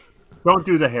just be like, don't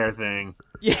do the hair thing.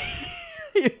 Yeah.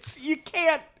 You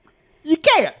can't.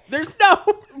 There's no...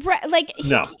 Right, like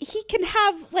No. he can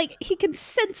have he can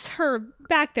sense her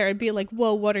back there and be like,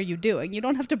 "Whoa, what are you doing? You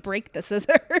don't have to break the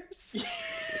scissors."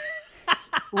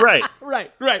 Right.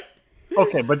 Right.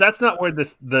 Okay, but that's not where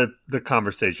the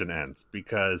conversation ends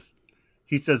because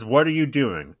he says, "What are you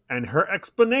doing?" And her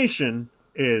explanation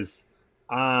is,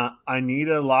 "I need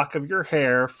a lock of your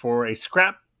hair for a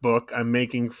scrapbook I'm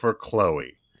making for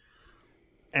Chloe."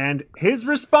 And his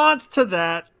response to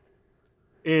that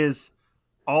is,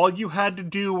 all you had to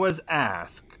do was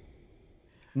ask.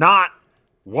 Not,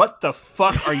 what the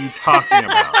fuck are you talking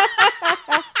about?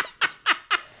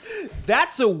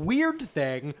 That's a weird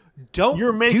thing. Don't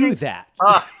You're making do that.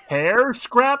 a hair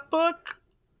scrapbook?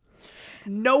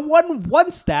 No one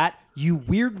wants that, you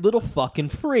weird little fucking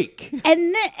freak.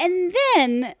 And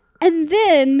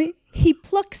then he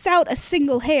plucks out a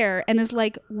single hair and is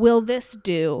like, "Will this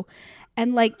do?"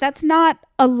 And like, that's not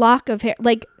a lock of hair.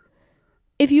 Like,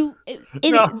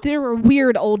 there were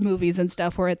weird old movies and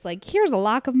stuff where it's like, here's a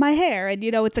lock of my hair, and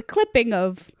it's a clipping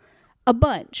of a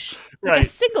bunch. Like, Right. a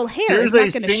single hair Here's is not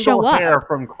a going to show single hair up.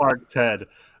 from Clark's head.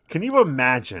 Can you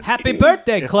imagine? Happy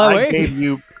birthday, if Chloe. I gave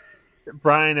you,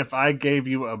 Brian, if I gave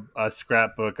you a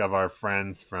scrapbook of our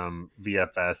friends from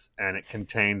VFS and it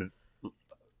contained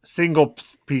single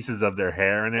pieces of their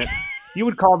hair in it, you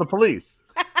would call the police.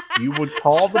 You would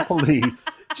call the police.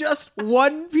 Just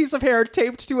one piece of hair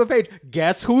taped to a page.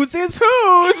 Guess whose is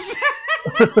whose?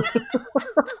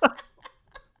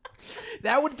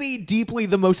 That would be deeply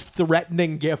the most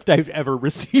threatening gift I've ever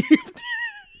received.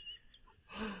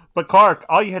 But Clark,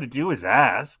 all you had to do was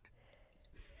ask.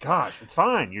 Gosh, it's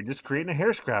fine. You're just creating a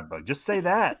hair scrapbook. Just say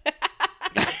that.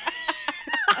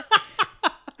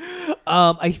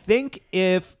 I think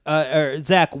if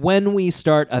Zach, when we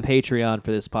start a Patreon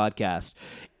for this podcast,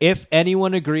 if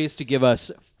anyone agrees to give us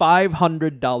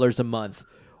 $500 a month,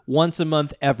 once a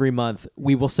month, every month,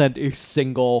 we will send a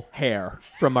single hair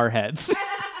from our heads.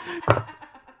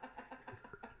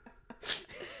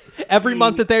 Every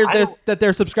month that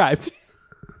they're subscribed.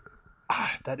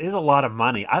 That is a lot of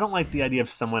money. I don't like the idea of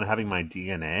someone having my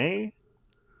DNA.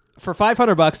 For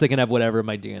 $500, they can have whatever of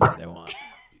my DNA they want.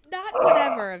 Not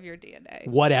whatever of your DNA.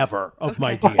 Whatever of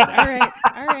my DNA.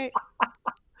 All right.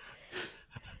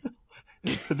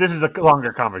 But this is a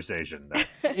longer conversation,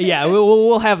 though. Yeah,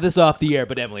 we'll have this off the air,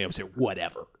 but Emily, I'm saying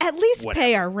whatever. At least Whatever.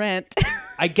 pay our rent.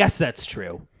 I guess that's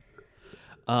true.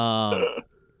 Okay.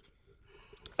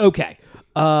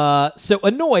 So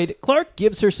annoyed, Clark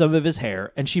gives her some of his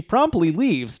hair, and she promptly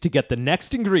leaves to get the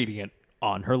next ingredient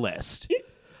on her list.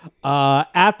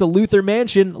 At the Luther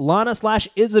mansion,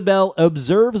 Lana/Isabel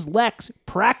observes Lex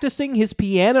practicing his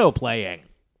piano playing.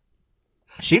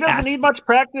 He doesn't need much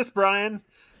practice, Brian.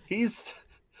 He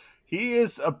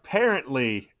is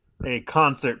apparently a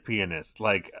concert pianist,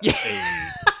 like a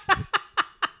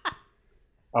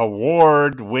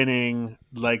award-winning,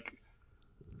 like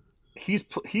he's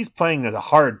playing a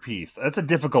hard piece. That's a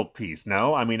difficult piece.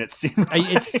 No, I mean it seems.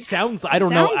 It sounds. I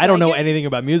don't know. I don't know anything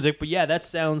about music, but yeah, that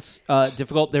sounds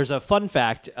difficult. There's a fun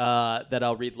fact that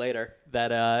I'll read later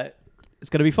that is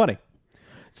going to be funny.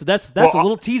 So that's a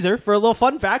little teaser for a little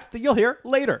fun fact that you'll hear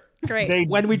later. Great.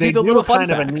 When we do the little fun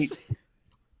kind of facts.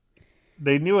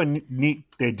 They do a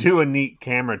neat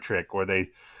camera trick where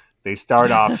they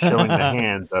start off showing the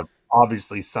hands of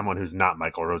obviously someone who's not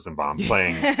Michael Rosenbaum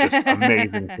playing just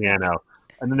amazing piano,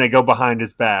 and then they go behind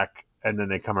his back, and then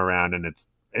they come around, and it's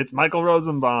Michael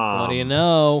Rosenbaum. What do you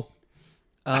know?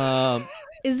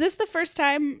 Is this the first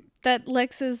time that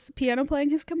Lex's piano playing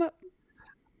has come up?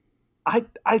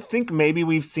 I think maybe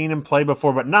we've seen him play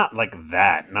before, but not like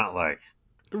that. Not like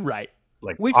Right.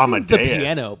 like We've seen Amadeus. the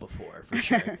piano before, for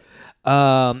sure.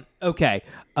 Okay.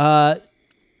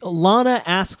 Lana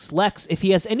asks Lex if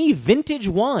he has any vintage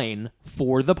wine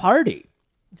for the party.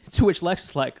 To which Lex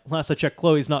is like, last I checked,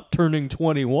 Chloe's not turning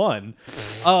 21.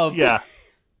 Yeah.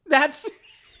 That's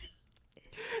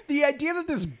the idea that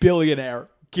this billionaire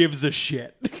gives a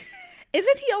shit.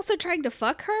 Isn't he also trying to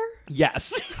fuck her?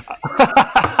 Yes.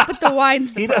 But the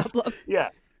wine's the He does. problem. Yeah.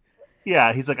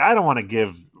 Yeah. He's like, I don't want to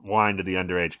give wine to the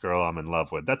underage girl I'm in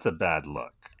love with. That's a bad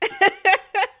look.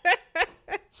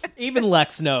 Even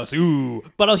Lex knows. Ooh.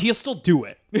 But he'll still do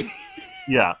it.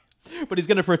 Yeah. But he's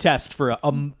going to protest for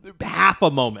half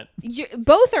a moment.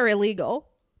 Both are illegal.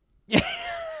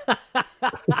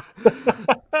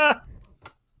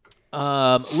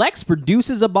 Lex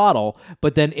produces a bottle,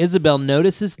 but then Isabel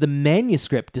notices the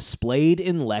manuscript displayed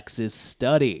in Lex's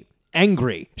study.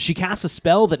 Angry, she casts a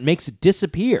spell that makes it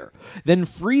disappear, then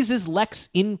freezes Lex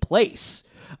in place.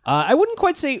 I wouldn't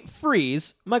quite say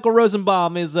freeze. Michael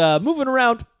Rosenbaum is moving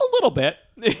around a little bit.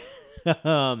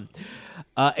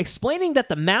 Explaining that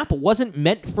the map wasn't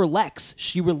meant for Lex,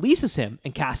 she releases him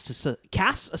and casts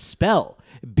a spell,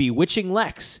 bewitching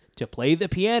Lex to play the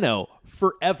piano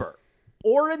forever.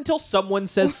 Or until someone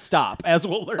says stop, as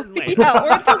we'll learn later. Yeah,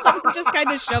 or until someone just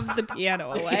kind of shoves the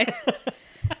piano away.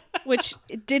 Which,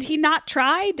 did he not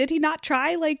try?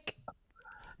 Like,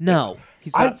 No,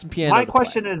 he's got some piano. My to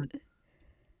question play. is,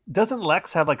 Doesn't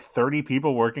Lex have like 30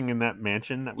 people working in that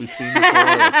mansion that we've seen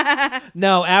before?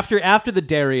 No, after the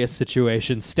Darius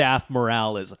situation, staff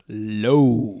morale is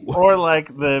low. Or like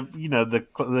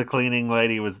the cleaning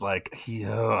lady was like,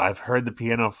 "Yo, I've heard the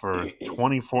piano for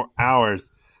 24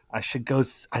 hours. I should go.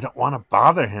 I don't want to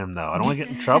bother him though. I don't want to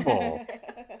get in trouble.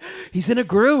 He's in a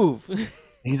groove.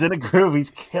 He's in a groove.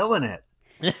 He's killing it."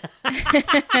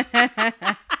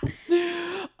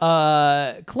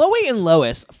 Chloe and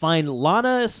Lois find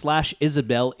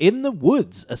Lana/Isabel in the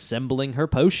woods assembling her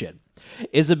potion.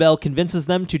 Isabel convinces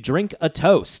them to drink a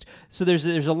toast. So there's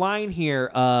a line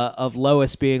here of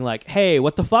Lois being like, "Hey,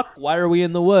 what the fuck? Why are we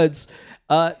in the woods?"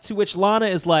 To which Lana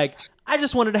is like, "I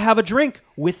just wanted to have a drink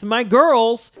with my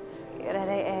girls."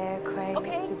 Okay,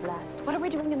 what are we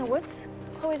doing in the woods?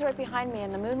 Chloe's right behind me,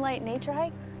 and the moonlight nature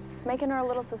hike, it's making her a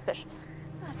little suspicious.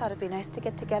 I thought it'd be nice to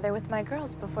get together with my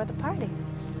girls before the party.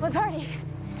 What party?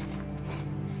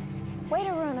 Way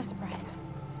to ruin the surprise.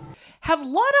 Have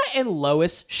Lana and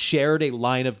Lois shared a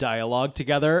line of dialogue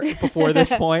together before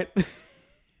this point?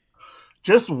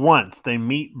 Just once. They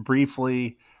meet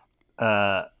briefly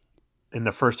in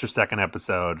the first or second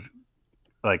episode,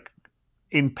 like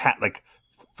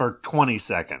for 20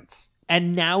 seconds.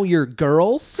 And now you're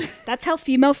girls? That's how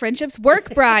female friendships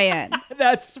work, Brian.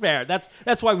 That's fair.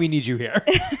 That's why we need you here.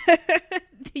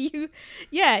 You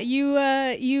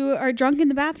are drunk in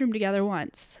the bathroom together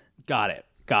once. Got it.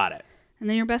 And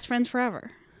then you're best friends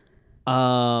forever.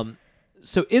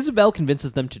 So Isabel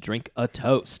convinces them to drink a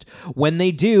toast. When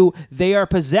they do, they are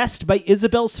possessed by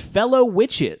Isabel's fellow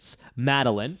witches,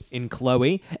 Madeline in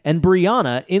Chloe and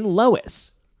Brianna in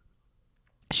Lois.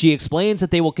 She explains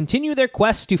that they will continue their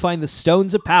quest to find the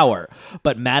Stones of Power,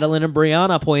 but Madeline and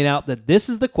Brianna point out that this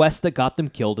is the quest that got them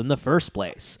killed in the first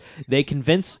place. They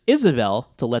convince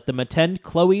Isabel to let them attend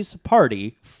Chloe's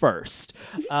party first.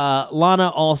 Lana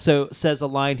also says a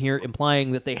line here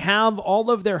implying that they have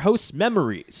all of their host's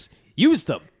memories. Use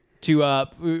them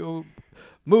to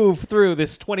move through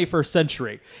this 21st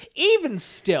century. Even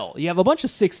still, you have a bunch of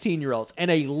 16-year-olds and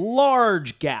a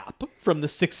large gap from the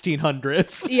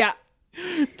 1600s. Yeah.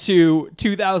 To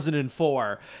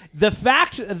 2004. The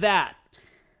fact that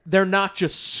they're not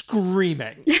just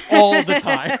screaming all the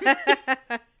time.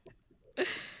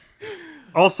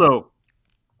 Also,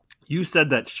 you said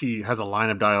that she has a line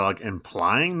of dialogue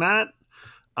implying that.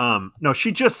 No,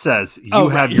 she just says, "You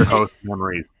have your host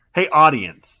memories." Hey,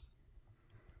 audience,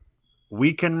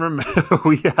 we can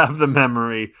we have the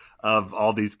memory of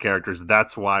all these characters.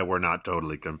 That's why we're not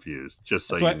totally confused. Just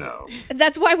so you know.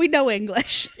 That's why we know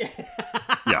English.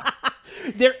 Yeah.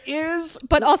 There is,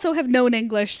 but also have known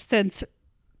English since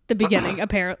the beginning,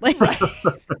 apparently. Right.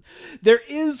 There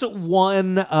is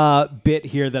one bit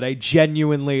here that I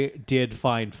genuinely did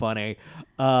find funny,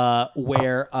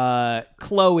 where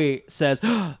Chloe says,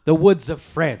 "The woods of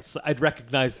France, I'd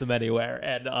recognize them anywhere,"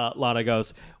 and Lana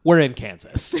goes, "We're in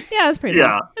Kansas." Yeah, that's pretty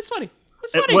funny. It's funny.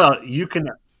 It's funny. Well, you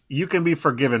can be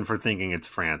forgiven for thinking it's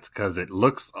France because it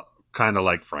looks kind of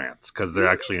like France because they're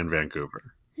actually in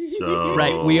Vancouver. So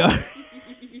right, we are.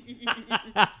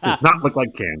 Does not look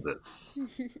like Kansas.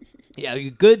 Yeah,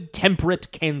 good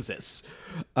temperate Kansas.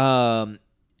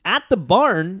 At the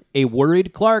barn, a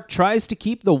worried Clark tries to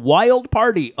keep the wild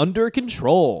party under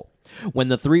control. When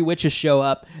the three witches show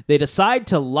up, they decide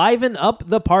to liven up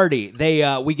the party.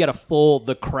 We get a full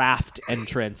The Craft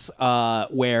entrance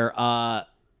where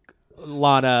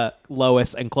Lana,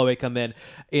 Lois, and Chloe come in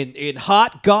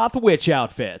hot goth witch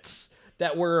outfits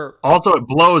that were also it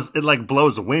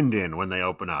blows wind in when they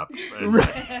open up. And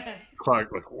right.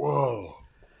 Clark like, whoa.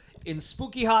 In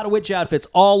spooky hot witch outfits,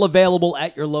 all available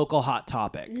at your local Hot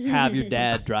Topic. Have your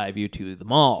dad drive you to the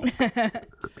mall.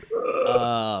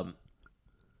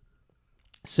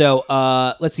 So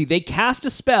let's see. They cast a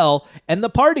spell, and the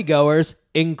partygoers,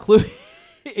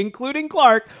 including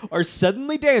Clark, are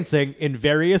suddenly dancing in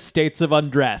various states of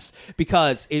undress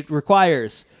because it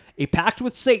requires a pact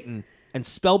with Satan and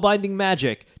spellbinding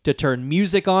magic to turn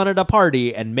music on at a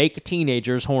party and make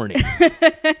teenagers horny.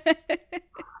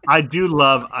 I do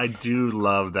love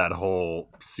that whole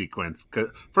sequence.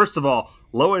 'Cause first of all,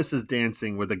 Lois is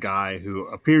dancing with a guy who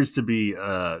appears to be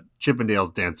a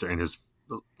Chippendales dancer in his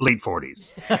late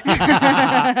 40s.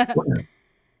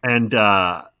 And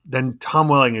then Tom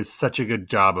Welling is such a good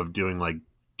job of doing like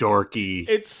dorky.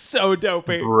 It's so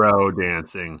dopey. Bro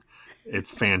dancing.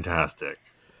 It's fantastic.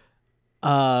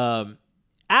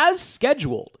 As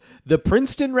scheduled, the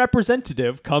Princeton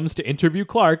representative comes to interview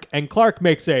Clark, and Clark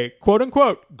makes a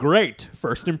quote-unquote great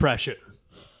first impression.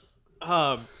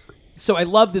 So I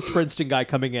love this Princeton guy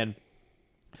coming in.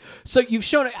 So you've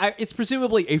shown it. It's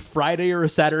presumably a Friday or a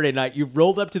Saturday night. You've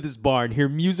rolled up to this barn, hear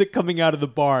music coming out of the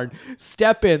barn,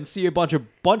 step in, see a bunch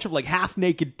of like half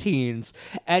naked teens,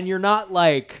 and you're not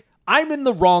like, I'm in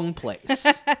the wrong place.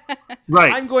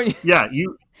 Right. I'm going. Yeah.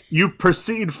 You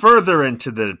proceed further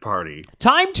into the party.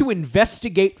 Time to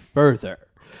investigate further.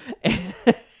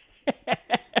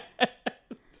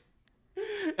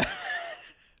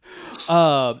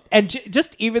 And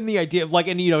just even the idea of like,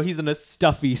 and he's in a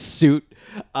stuffy suit,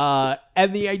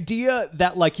 and the idea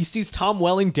that like he sees Tom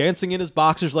Welling dancing in his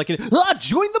boxers, like,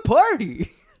 join the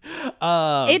party.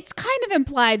 It's kind of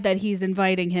implied that he's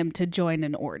inviting him to join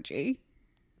an orgy.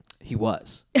 He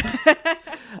was.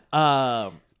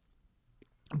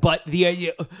 But the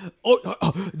idea,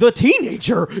 the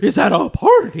teenager is at a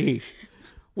party,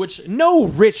 which no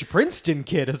rich Princeton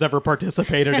kid has ever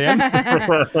participated in.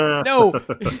 No.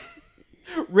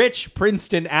 Rich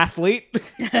Princeton athlete,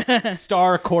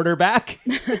 star quarterback.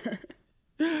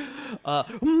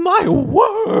 My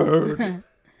word.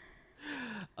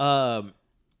 So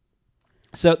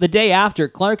the day after,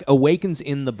 Clark awakens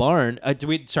in the barn. Do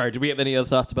we have any other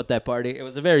thoughts about that party? It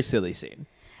was a very silly scene.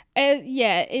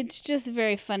 Yeah, it's just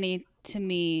very funny to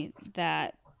me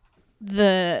that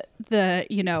the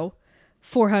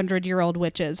 400-year-old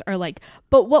witches are like,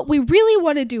 but what we really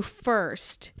want to do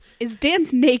first is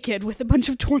dance naked with a bunch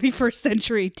of 21st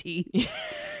century teens.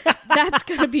 That's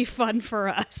going to be fun for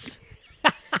us.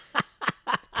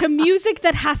 To music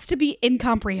that has to be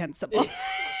incomprehensible.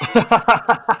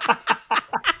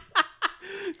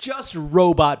 Just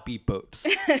robot beat boops.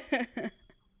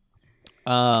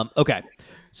 Okay.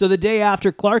 So the day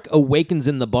after, Clark awakens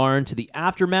in the barn to the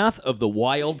aftermath of the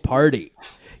wild party.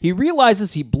 He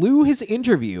realizes he blew his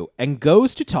interview and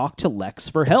goes to talk to Lex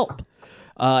for help.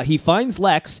 He finds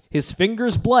Lex, his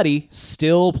fingers bloody,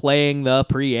 still playing the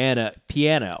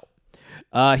piano.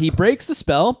 He breaks the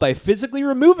spell by physically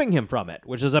removing him from it,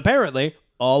 which is apparently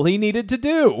all he needed to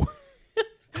do.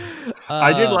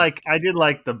 I did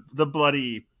like the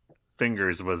bloody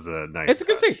fingers was a nice. It's a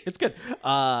good scene. It's good.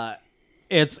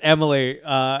 It's Emily.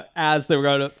 As they were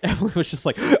going to, Emily was just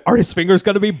like, "Are his fingers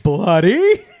going to be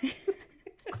bloody?"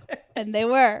 And they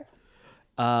were.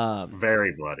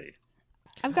 Very bloody.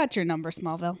 I've got your number,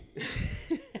 Smallville.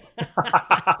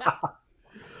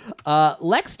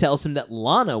 Lex tells him that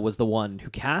Lana was the one who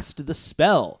cast the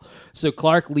spell, so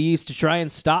Clark leaves to try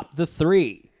and stop the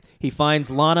three. He finds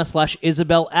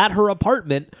Lana/Isabel at her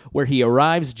apartment, where he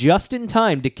arrives just in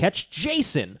time to catch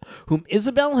Jason, whom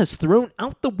Isabel has thrown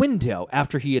out the window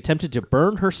after he attempted to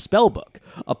burn her spellbook,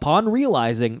 upon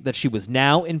realizing that she was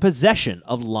now in possession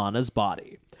of Lana's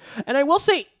body. And I will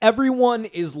say everyone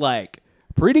is, like,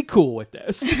 pretty cool with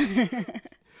this.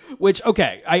 Which,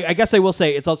 okay, I guess I will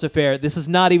say it's also fair. This is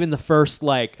not even the first,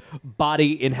 like,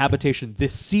 body inhabitation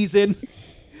this season.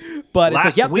 But it's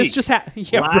like, yep, this just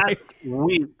happened. Yeah, last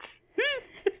week,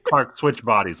 Clark switched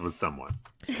bodies with someone.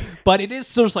 But it is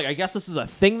sort of like, I guess this is a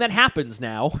thing that happens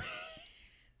now.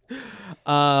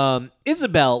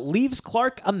 Isabel leaves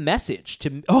Clark a message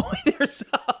to... Oh, there's...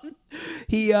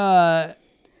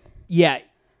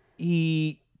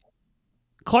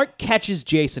 Clark catches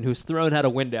Jason, who's thrown out a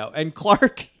window, and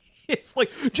Clark is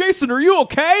like, "Jason, are you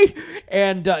okay?"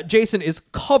 And Jason is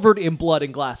covered in blood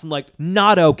and glass and like,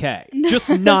 not okay.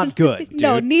 Just not good, dude.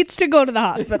 No, needs to go to the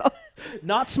hospital.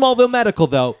 Not Smallville Medical,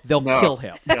 though. They'll kill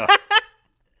him. Yeah.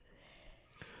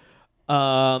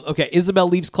 Okay, Isabel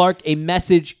leaves Clark a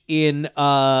message in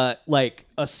like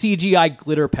a CGI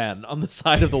glitter pen on the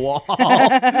side of the wall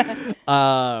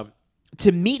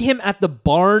to meet him at the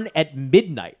barn at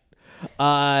midnight.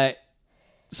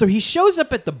 So he shows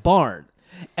up at the barn,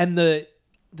 and the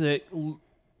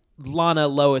Lana,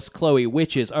 Lois, Chloe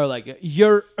witches are like,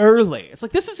 "You're early." It's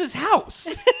like, this is his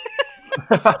house.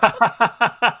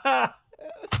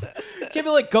 Can't be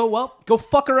like, go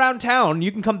fuck around town.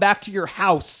 You can come back to your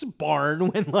house, barn,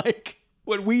 when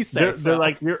we say so.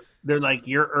 They're like,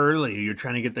 "You're early. You're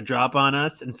trying to get the drop on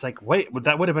us." And it's like, wait,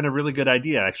 that would have been a really good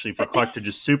idea, actually, for Clark to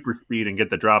just super speed and get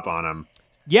the drop on him.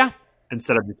 Yeah.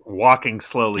 Instead of just walking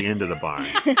slowly into the barn.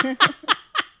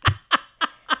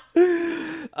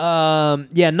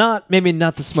 Maybe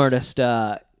not the smartest.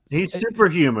 He's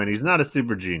superhuman. He's not a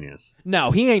super genius.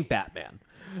 No, he ain't Batman.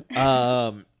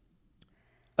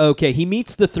 Okay, he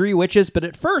meets the three witches, but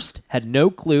at first had no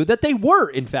clue that they were,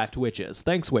 in fact, witches.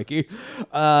 Thanks, Wiki.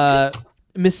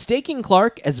 Mistaking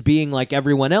Clark as being like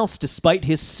everyone else despite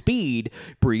his speed,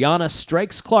 Brianna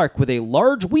strikes Clark with a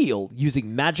large wheel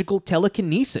using magical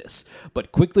telekinesis,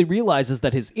 but quickly realizes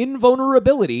that his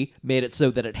invulnerability made it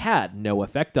so that it had no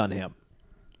effect on him.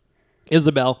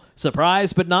 Isabel,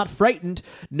 surprised but not frightened,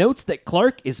 notes that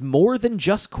Clark is more than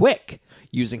just quick.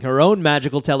 Using her own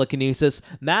magical telekinesis,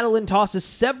 Madeline tosses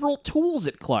several tools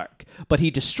at Clark, but he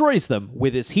destroys them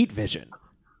with his heat vision.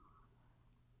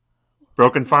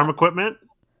 Broken farm equipment?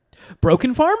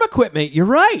 Broken farm equipment, you're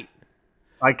right.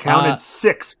 I counted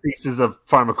 6 pieces of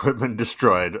farm equipment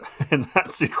destroyed in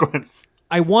that sequence.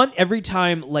 I want every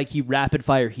time, like, he rapid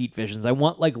fire heat visions, I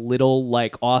want, like, little,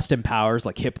 like, Austin Powers,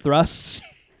 like, hip thrusts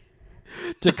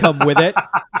to come with it.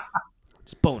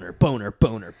 Just boner, boner,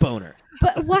 boner, boner.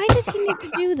 But why did he need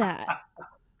to do that?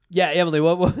 Yeah, Emily,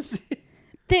 what was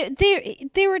it?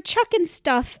 They were chucking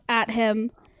stuff at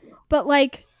him, but,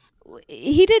 like,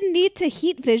 he didn't need to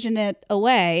heat vision it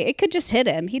away. It could just hit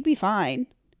him. He'd be fine.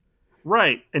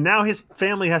 Right. And now his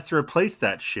family has to replace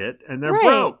that shit, and they're Right.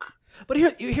 broke. But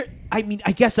here, I mean,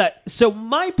 I guess that. So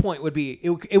my point would be,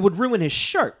 it would ruin his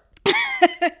shirt.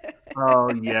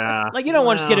 Oh yeah. Like, you don't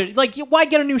want to just get it. Like, why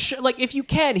get a new shirt? Like, if you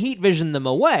can heat vision them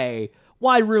away,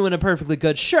 why ruin a perfectly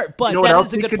good shirt? But You know what that else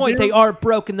is a he good could point. do? They are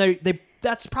broken. They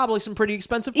that's probably some pretty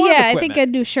expensive farm Yeah, I equipment. think a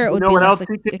new shirt would know be what less else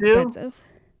he could do? expensive.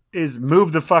 Is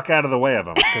move the fuck out of the way of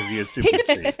him because he is super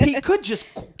cheap. He could just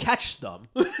catch them.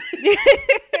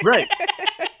 Right.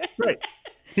 Right.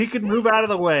 He could move out of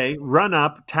the way, run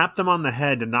up, tap them on the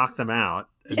head to knock them out,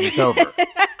 and it's over.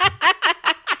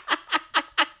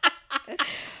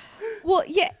 Well,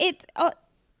 yeah, it's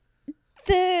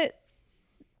the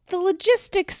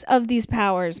logistics of these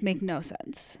powers make no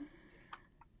sense.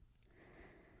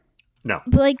 No.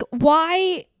 Like,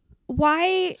 why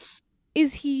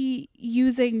is he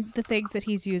using the things that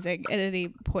he's using at any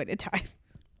point in time?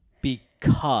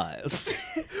 Because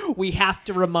we have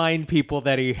to remind people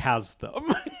that he has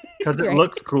them. Because it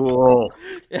looks cool.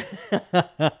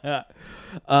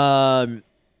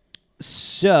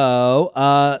 So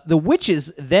the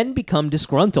witches then become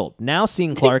disgruntled, now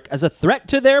seeing Clark as a threat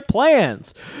to their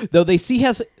plans. Though they see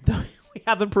we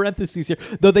have in parentheses here,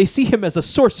 though they see him as a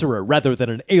sorcerer rather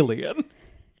than an alien.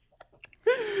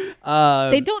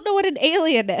 They don't know what an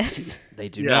alien is. They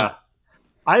do not.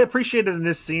 I appreciated in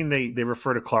this scene they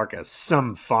refer to Clark as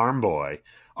some farm boy.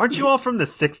 Aren't you all from the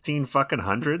 16 fucking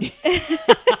hundreds? They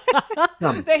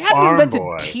haven't invented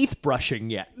teeth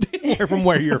brushing yet from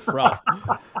where you're from.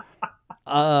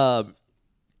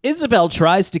 Isabel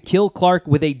tries to kill Clark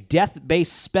with a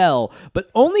death-based spell,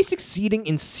 but only succeeding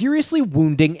in seriously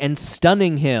wounding and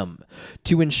stunning him.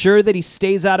 To ensure that he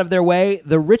stays out of their way,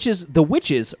 the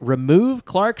witches remove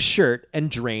Clark's shirt and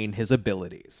drain his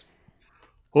abilities.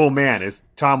 Oh man, is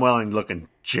Tom Welling looking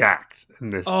jacked in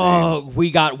this scene?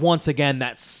 We got once again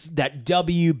that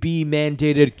WB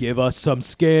mandated, give us some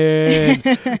skin.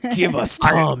 Give us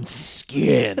Tom's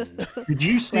skin. Did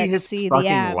you see his fucking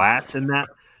lats in that?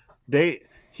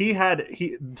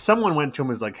 Someone went to him and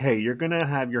was like, hey, you're going to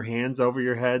have your hands over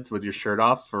your heads with your shirt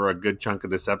off for a good chunk of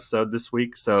this episode this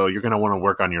week, so you're going to want to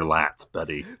work on your lats,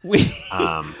 buddy.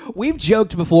 We've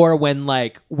joked before when,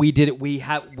 like, we did it, we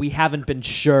haven't been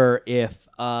sure if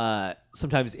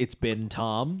sometimes it's been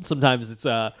Tom, sometimes it's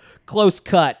a close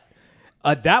cut.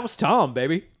 That was Tom,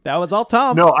 baby. That was all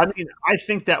Tom. No, I mean, I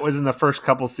think that was in the first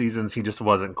couple seasons. He just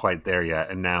wasn't quite there yet,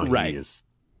 and now he is.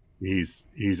 He's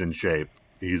in shape.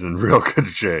 He's in real good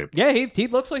shape. Yeah, he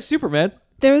looks like Superman.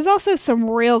 There was also some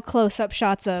real close-up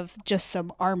shots of just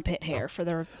some armpit hair for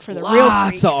the real freaks.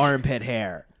 Lots of armpit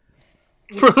hair.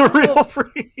 For the real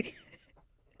freaks.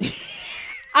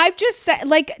 I'm just saying,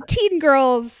 like, teen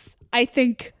girls, I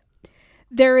think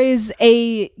there is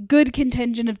a good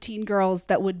contingent of teen girls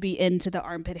that would be into the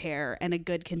armpit hair and a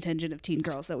good contingent of teen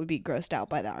girls that would be grossed out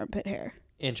by the armpit hair.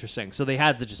 Interesting. So they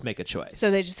had to just make a choice.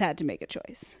 So they just had to make a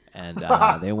choice. And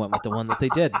they went with the one that they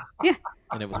did. Yeah.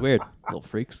 And it was weird. Little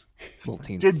freaks. Little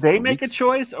teen Did they freaks. make a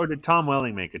choice, or did Tom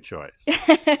Welling make a choice? Do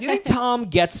you think Tom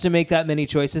gets to make that many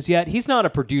choices yet? He's not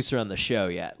a producer on the show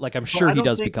yet. Like, I'm sure he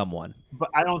does become one. But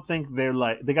I don't think they're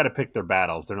like, they got to pick their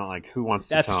battles. They're not like, who wants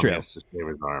to That's tell true. me to shave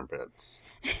his armpits?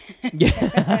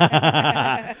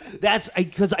 Yeah. That's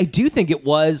because I do think it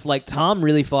was like Tom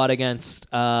really fought against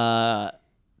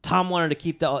Tom wanted to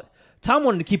keep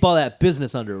all that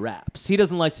business under wraps. He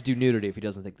doesn't like to do nudity if he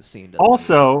doesn't think the scene does.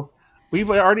 Also,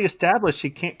 we've already established he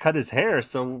can't cut his hair,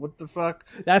 so what the fuck?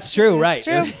 That's true, right?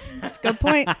 That's true. That's a good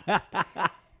point.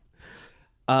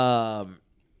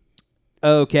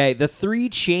 Okay, the 3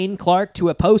 chain Clark to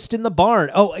a post in the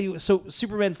barn. Oh, so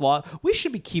Superman's law. We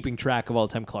should be keeping track of all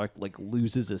the time Clark like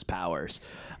loses his powers,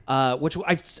 which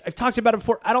I've talked about it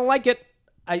before. I don't like it.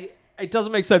 It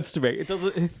doesn't make sense to me. It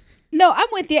doesn't. No, I'm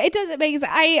with you. It doesn't make sense.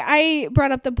 I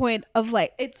brought up the point of,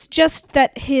 like, it's just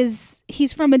that he's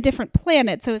from a different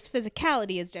planet, so his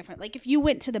physicality is different. Like, if you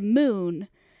went to the moon,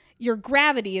 your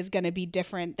gravity is going to be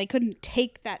different. They couldn't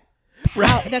take that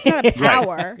power. That's not a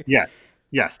power. Yeah.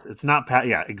 Yes, it's not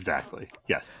yeah, exactly.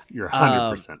 Yes, you're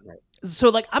 100% right. So,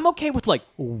 like, I'm okay with, like,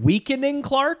 weakening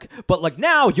Clark, but, like,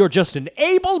 now you're just an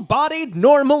able-bodied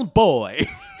normal boy.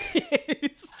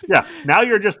 Yeah, now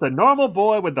you're just a normal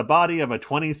boy with the body of a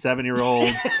 27-year-old.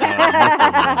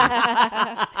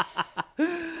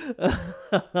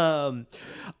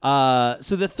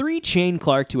 So the three chain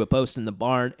Clark to a post in the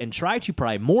barn and try to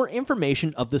pry more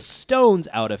information of the stones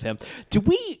out of him.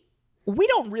 We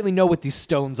don't really know what these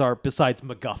stones are besides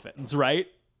MacGuffins, right?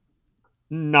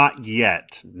 Not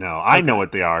yet. No, I know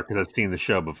what they are because I've seen the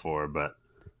show before, but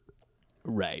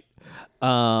right.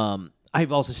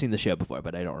 I've also seen the show before,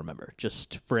 but I don't remember.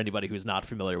 Just for anybody who's not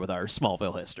familiar with our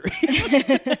Smallville history.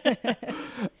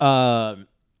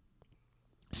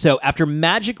 So after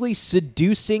magically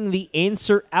seducing the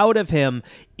answer out of him,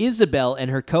 Isabel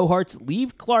and her cohorts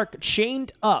leave Clark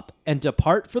chained up and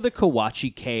depart for the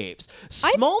Kawachi Caves.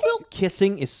 Smallville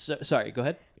kissing is sorry, go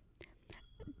ahead.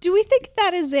 Do we think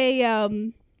that is a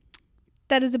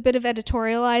bit of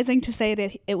editorializing to say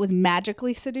that it was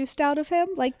magically seduced out of him?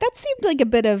 Like, that seemed like a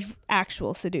bit of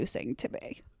actual seducing to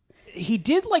me. He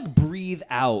did, like, breathe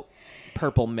out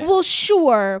purple mist. Well,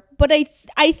 sure, but I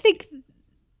think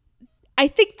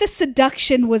the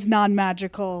seduction was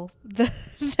non-magical. The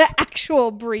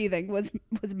actual breathing was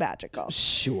magical.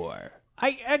 Sure.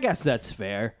 I guess that's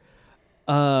fair.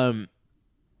 I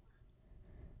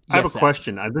have a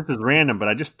question. This is random, but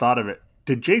I just thought of it.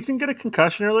 Did Jason get a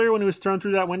concussion earlier when he was thrown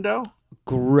through that window?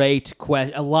 Great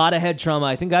question. A lot of head trauma.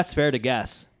 I think that's fair to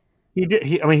guess. He did.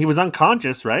 He was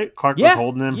unconscious, right? Clark was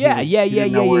holding him. Yeah.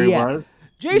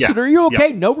 Jason, are you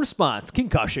okay? No response.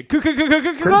 Concussion.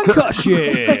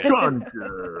 Concussion.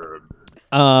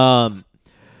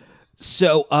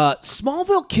 So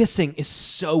Smallville kissing is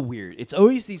so weird. It's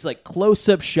always these like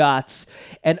close-up shots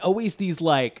and always these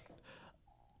like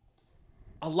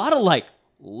a lot of like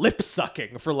lip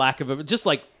sucking, for lack of it, just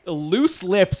like loose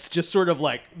lips, just sort of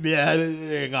like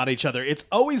on each other. It's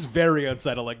always very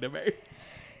unsettling to me.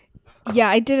 Yeah,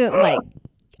 I didn't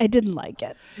like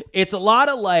it. It's a lot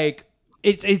of like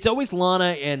it's always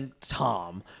Lana and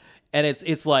Tom, and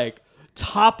it's like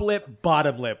top lip,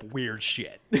 bottom lip, weird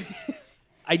shit.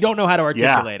 I don't know how to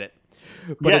articulate it.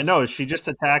 But she just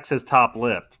attacks his top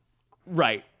lip,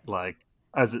 right? Like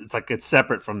it's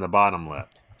separate from the bottom lip.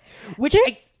 Which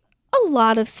there's a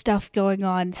lot of stuff going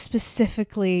on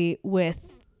specifically with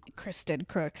Kristen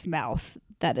Crook's mouth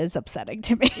that is upsetting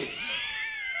to me.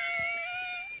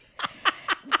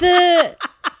 The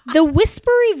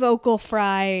whispery vocal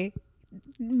fry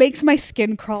makes my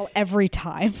skin crawl every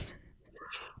time.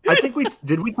 I think we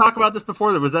talk about this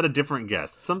before? Or was that a different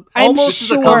guest? Almost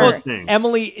sure.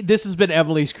 Emily, this has been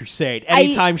Emily's crusade.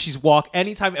 Anytime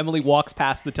Emily walks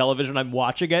past the television, I'm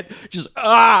watching it. Just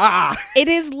It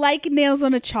is like nails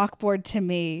on a chalkboard to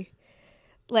me.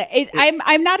 Like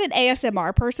I'm not an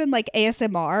ASMR person. Like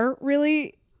ASMR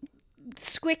really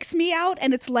squicks me out,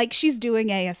 and it's like she's doing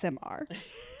ASMR.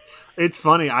 It's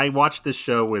funny. I watched this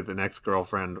show with an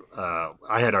ex-girlfriend.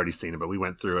 I had already seen it, but we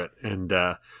went through it, and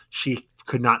she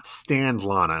could not stand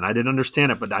Lana, and I didn't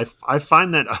understand it. But I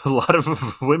find that a lot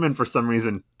of women, for some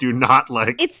reason, do not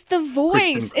like. It's the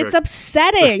voice. It's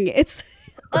upsetting. It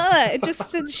just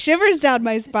sends shivers down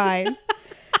my spine.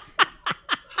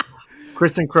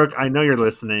 Kristen Crook, I know you're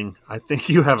listening. I think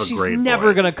you have a great voice. She's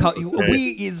never gonna cut you.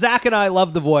 Okay. Zach and I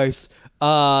love the voice.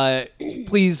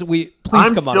 Please come on.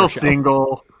 I'm still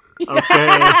single.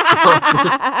 Okay.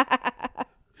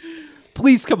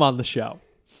 Please come on the show.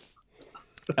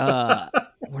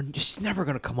 She's never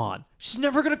gonna come on. She's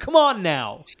never gonna come on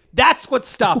now. That's what's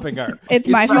stopping her. It's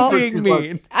my fault. Being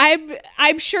mean.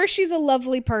 I'm sure she's a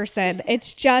lovely person.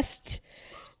 It's just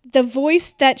the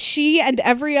voice that she and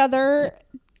every other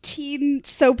teen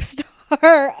soap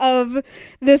star of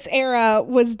this era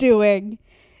was doing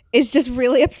is just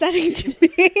really upsetting to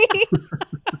me.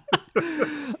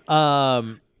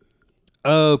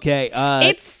 Okay.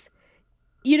 It's,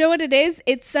 you know what it is?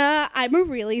 It's I'm a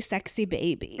really sexy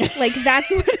baby. Like,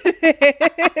 that's what it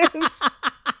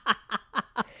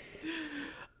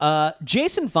is.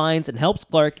 Jason finds and helps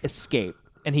Clark escape,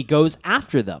 and he goes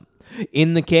after them.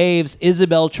 In the caves,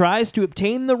 Isabel tries to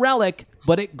obtain the relic,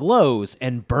 but it glows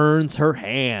and burns her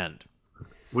hand.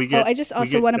 I just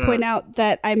also want to point out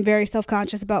that I'm very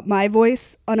self-conscious about my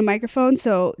voice on a microphone,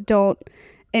 so don't,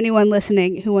 anyone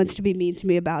listening who wants to be mean to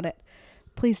me about it,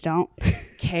 please don't.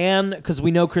 Because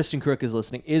we know Kristen Crook is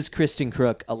listening, is Kristen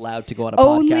Crook allowed to go on a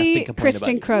podcast and complain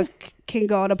Kristen Crook can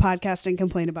go on a podcast and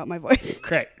complain about my voice.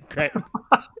 Great.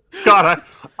 God,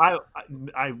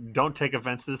 I don't take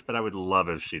offense to this, but I would love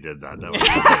if she did that. That would be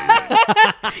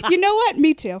amazing. You know what?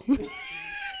 Me too.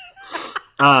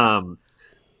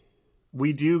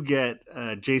 We do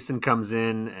get Jason comes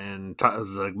in and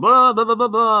is like blah blah blah blah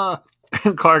blah,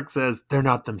 and Clark says they're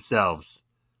not themselves.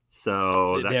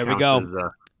 So that there we counts go.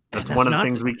 as that's one of the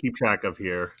things we keep track of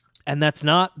here. And that's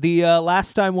not the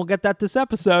last time we'll get that this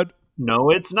episode. No,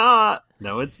 it's not.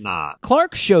 No, it's not.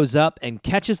 Clark shows up and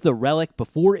catches the relic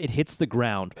before it hits the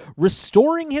ground,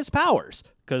 restoring his powers,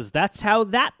 because that's how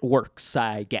that works,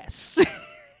 I guess.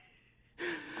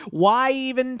 Why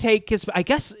even take his... I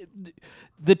guess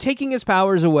the taking his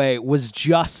powers away was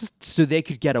just so they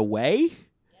could get away?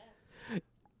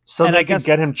 So and they could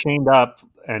get him chained up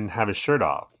and have his shirt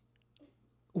off.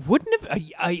 Wouldn't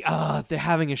have the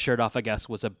having his shirt off, I guess,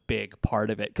 was a big part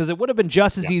of it, because it would have been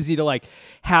just as easy to like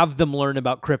have them learn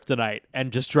about kryptonite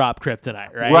and just drop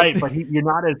kryptonite, right? Right, but you're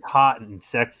not as hot and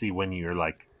sexy when you're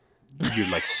like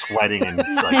sweating and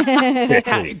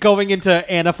like going into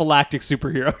anaphylactic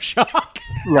superhero shock.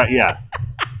 Right, yeah.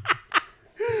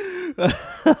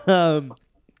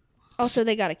 Also,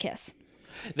 they got a kiss.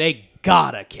 They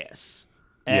got a kiss.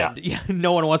 And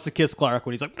no one wants to kiss Clark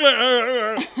when he's like,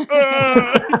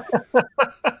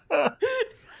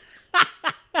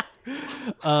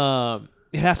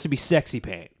 it has to be sexy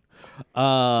pain.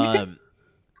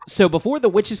 So before the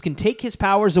witches can take his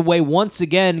powers away once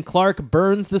again, Clark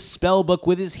burns the spell book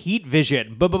with his heat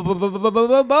vision. Boner.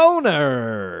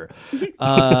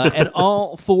 And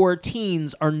all 4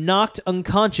 teens are knocked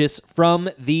unconscious from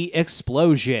the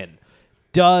explosion.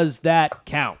 Does that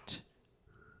count?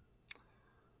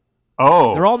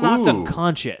 Oh, they're all knocked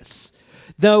unconscious,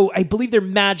 though I believe they're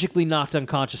magically knocked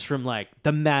unconscious from like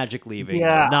the magic leaving.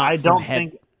 Yeah, I don't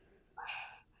think.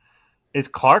 Is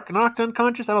Clark knocked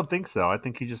unconscious? I don't think so. I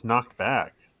think he just knocked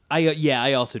back.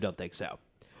 I also don't think so.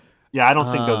 Yeah, I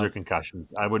don't think those are concussions.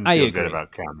 I wouldn't feel good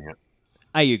about counting it.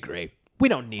 I agree. We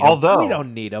don't need them. We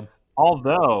don't need them.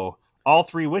 Although all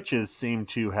 3 witches seem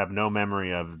to have no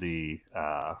memory of the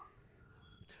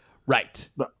right,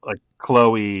 like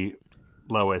Chloe,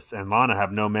 Lois, and Lana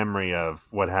have no memory of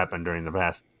what happened during the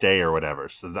past day or whatever.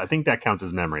 So I think that counts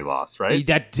as memory loss, right?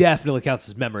 That definitely counts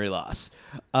as memory loss.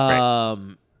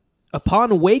 Right.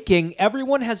 Upon waking,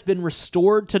 everyone has been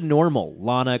restored to normal.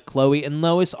 Lana, Chloe, and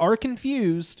Lois are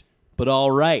confused, but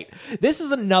all right. This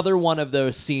is another one of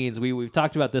those scenes, we've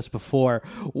talked about this before,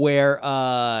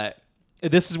 where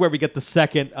this is where we get the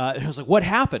second, it was like, what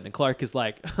happened? And Clark is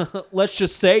like, let's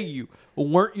just say you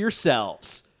weren't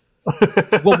yourselves.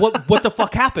 Well, what the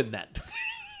fuck happened then?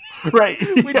 Right.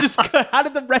 How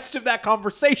did the rest of that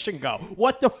conversation go?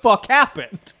 What the fuck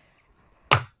happened?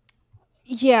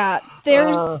 Yeah,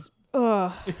 there's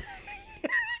been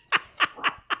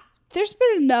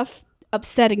enough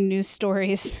upsetting news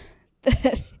stories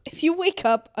that if you wake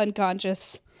up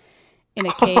unconscious in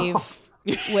a cave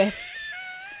with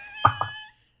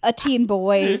a teen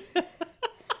boy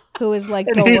who is like,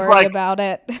 don't worry about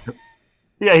it.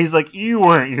 Yeah, he's like, you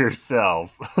weren't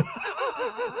yourself.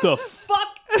 The fuck?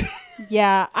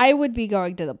 Yeah, I would be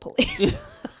going to the police.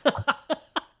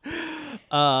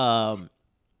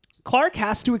 Clark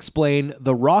has to explain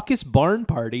the raucous barn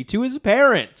party to his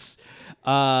parents.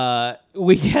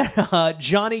 We get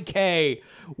Johnny K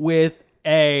with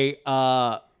a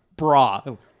bra.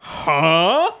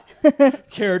 Huh?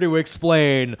 Care to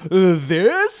explain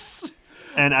this?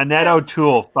 And Annette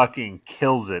O'Toole fucking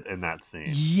kills it in that scene.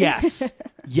 Yes.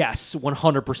 Yes,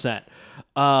 100%.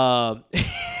 I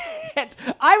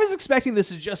was expecting this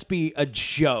to just be a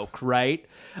joke, right?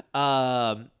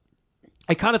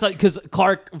 I kind of thought, because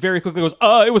Clark very quickly goes,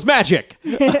 it was magic,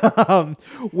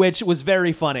 which was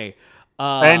very funny.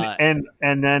 And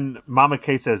then Mama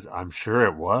K says, I'm sure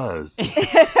it was.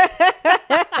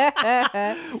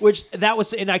 Which that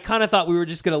was, and I kind of thought we were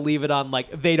just going to leave it on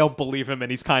like, they don't believe him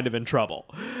and he's kind of in trouble.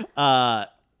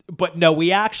 But no,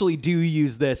 we actually do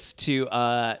use this to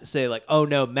say like, oh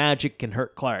no, magic can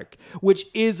hurt Clark, which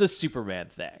is a Superman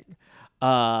thing.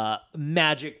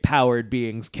 Magic powered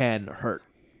beings can hurt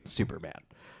Superman.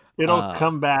 It'll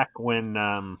come back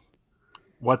when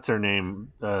what's her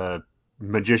name,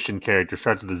 magician character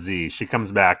starts with a Z. She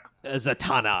comes back,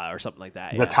 Zatanna or something like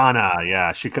that. Zatanna,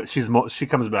 yeah. She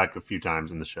comes back a few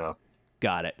times in the show.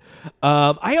 Got it.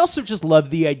 I also just love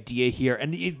the idea here,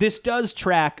 and this does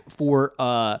track for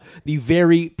the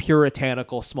very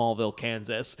puritanical Smallville,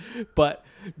 Kansas. But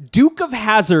Duke of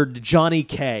Hazzard Johnny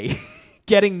K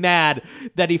getting mad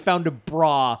that he found a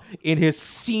bra in his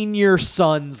senior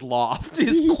son's loft.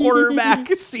 His quarterback,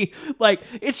 like,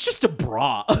 it's just a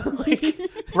bra. Like,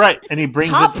 right, and he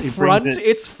brings top it. Front,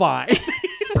 it's fine.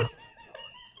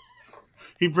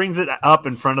 He brings it up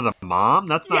in front of the mom?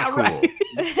 That's not cool. Right.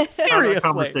 Have Seriously. a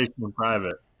conversation in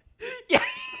private. Yeah,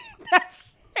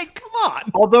 hey, come on.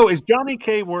 Although, is Johnny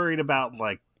K worried about,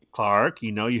 like, Clark,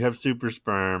 you know you have super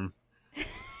sperm.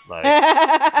 Like,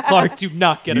 Clark, do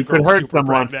not get a you girl could hurt super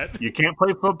someone. pregnant. You can't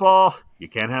play football. You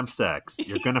can't have sex.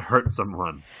 You're going to hurt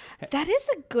someone. That is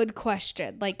a good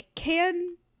question. Like,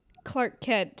 can Clark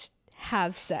Kent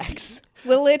have sex?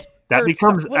 Will it? That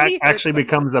becomes actually someone?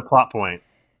 becomes a plot point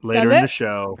later Does in it? the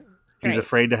show. He's Right.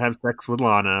 afraid to have sex with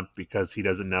Lana because he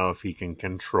doesn't know if he can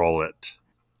control it.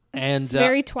 And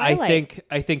very Twilight.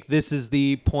 I think this is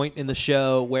the point in the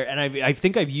show where, and I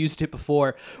think I've used it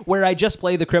before, where I just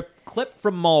play the clip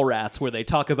from Mallrats where they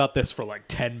talk about this for like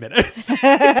 10 minutes.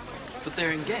 But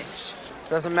they're engaged.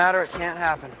 Doesn't matter, it can't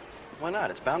happen. Why not?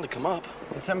 It's bound to come up.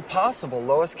 It's impossible.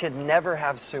 Lois could never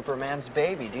have Superman's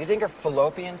baby. Do you think her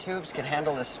fallopian tubes can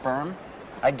handle his sperm?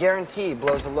 I guarantee he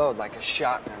blows a load like a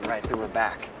shotgun right through her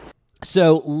back.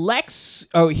 So Lex,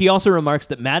 he also remarks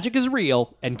that magic is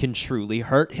real and can truly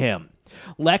hurt him.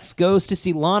 Lex goes to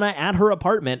see Lana at her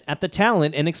apartment at the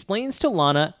Talent and explains to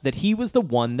Lana that he was the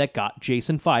one that got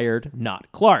Jason fired,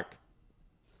 not Clark,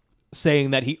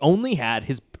 saying that he only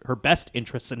had her best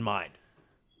interests in mind.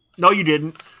 No, you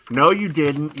didn't. No, you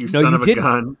didn't. You son of a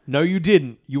gun. No, you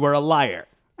didn't. You are a liar.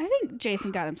 I think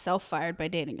Jason got himself fired by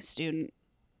dating a student.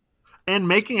 And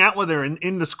making out with her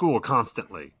in the school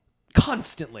constantly.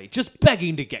 Constantly, just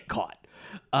begging to get caught.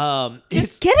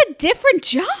 Just get a different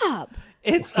job.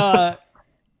 It's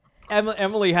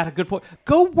Emily had a good point.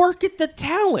 Go work at the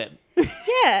Talent.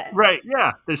 Yeah. Right,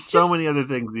 yeah. There's so many other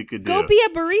things you could do. Go be a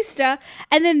barista,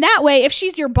 and then that way, if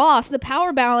she's your boss, the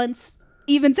power balance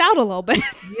evens out a little bit.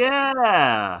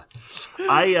 Yeah.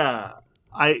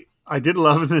 I did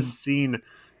love in this scene.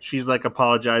 She's like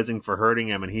apologizing for hurting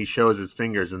him, and he shows his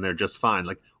fingers, and they're just fine.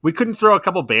 Like, we couldn't throw a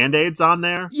couple Band-Aids on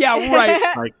there. Yeah, right.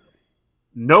 Like,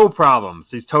 no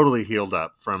problems. He's totally healed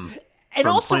up from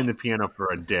also, playing the piano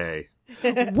for a day.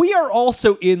 We are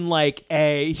also in like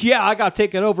I got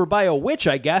taken over by a witch,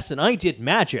 I guess, and I did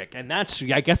magic, and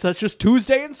I guess that's just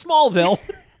Tuesday in Smallville.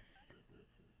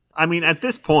 I mean, at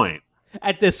this point,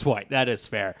 that is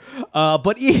fair.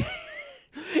 But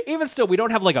even still, we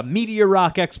don't have like a meteor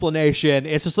rock explanation.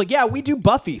 It's just like, yeah, we do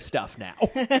Buffy stuff now.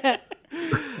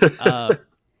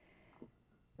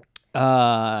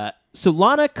 So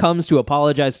Lana comes to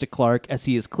apologize to Clark as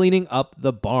he is cleaning up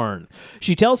the barn.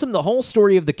 She tells him the whole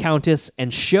story of the Countess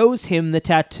and shows him the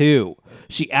tattoo.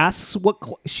 She asks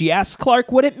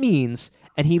Clark what it means,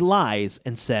 and he lies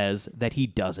and says that he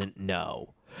doesn't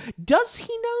know. Does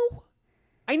he know?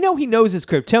 I know he knows it's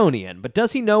Kryptonian, but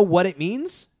does he know what it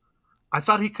means? I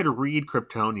thought he could read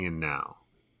Kryptonian now.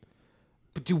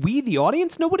 But do we, the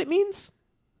audience, know what it means?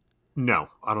 No,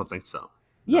 I don't think so.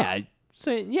 Yeah.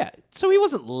 So he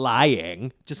wasn't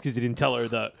lying just because he didn't tell her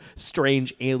the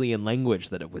strange alien language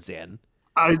that it was in.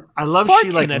 I love Clark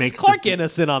she like makes Clark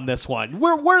innocent on this one.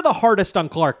 We're the hardest on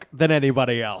Clark than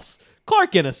anybody else.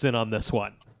 Clark innocent on this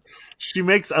one. She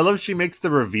makes the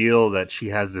reveal that she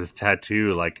has this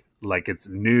tattoo like it's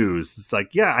news. It's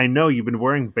like, yeah, I know you've been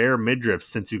wearing bare midriffs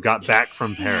since you got back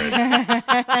from Paris.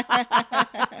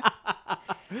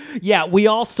 Yeah, we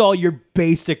all saw your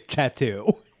basic tattoo.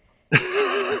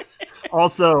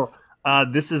 Also,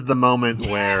 this is the moment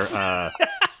where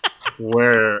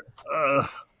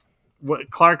what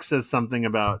Clark says something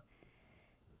about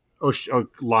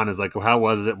Lana's like, well, how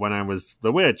was it when I was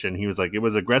the witch? And he was like, it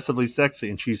was aggressively sexy.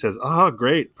 And she says, oh,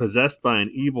 great, possessed by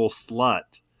an evil slut.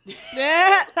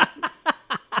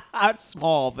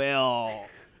 Smallville.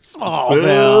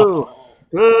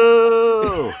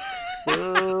 Boo!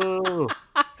 Boo!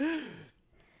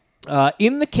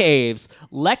 In the caves,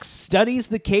 Lex studies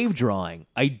the cave drawing,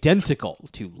 identical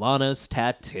to Lana's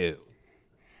tattoo.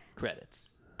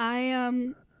 Credits.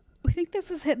 I think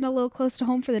this is hitting a little close to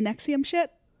home for the Nexium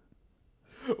shit.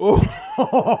 Is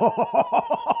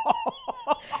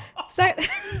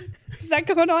that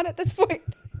going on at this point?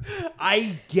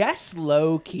 I guess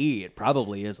low key, it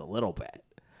probably is a little bit.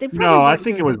 They probably No, I weren't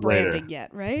think it doing was the branding later.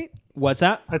 yet, right? What's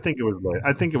that? I think it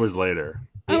was later.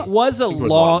 It was a was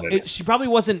long. long. She probably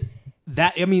wasn't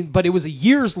that. I mean, but it was a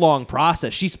years long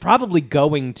process. She's probably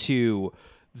going to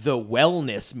the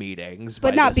wellness meetings,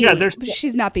 But by not this being. point.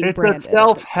 She's not being It's branded. a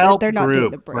self-help They're not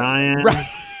doing the group, branding. Ryan. Right.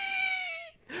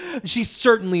 She's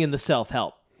certainly in the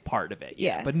self-help part of it.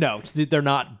 Yeah. But no, they're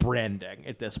not branding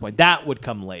at this point. That would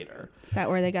come later. Is that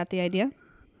where they got the idea?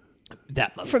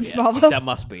 That must From be Smallville? It. That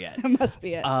must be it. That must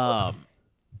be it.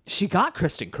 She got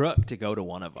Kristen Crook to go to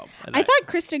one of them. I thought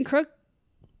Kristen Crook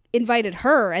invited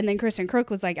her, and then Kristen Crook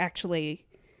was like, actually,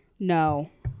 no.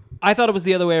 I thought it was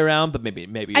the other way around, but maybe you're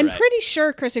I'm right. pretty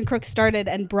sure Kristen Crook started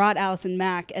and brought Allison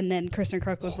Mack, and then Kristen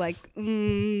Crook was like,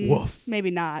 Woof.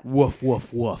 maybe not. Woof,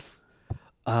 woof, woof.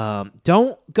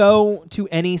 Don't go to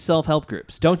any self-help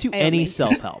groups. Don't do any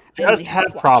self-help. Just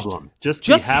have problems. Just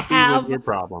be happy with your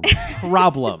problem.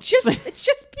 Problems. Just be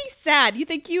sad. You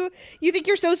think you're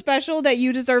so special that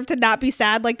you deserve to not be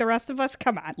sad like the rest of us?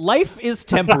 Come on. Life is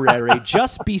temporary.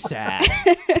 Just be sad.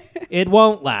 It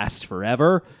won't last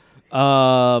forever.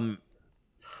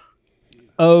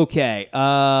 Okay.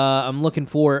 I'm looking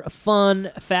for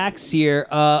fun facts here.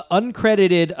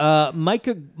 Uncredited.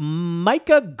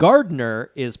 Micah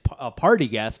Gardner is a party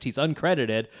guest. He's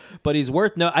uncredited, but he's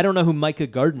worth I don't know who Micah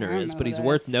Gardner is, but he's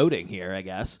worth noting here, I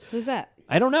guess. Who's that?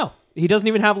 I don't know. He doesn't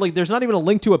even have there's not even a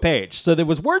link to a page. So it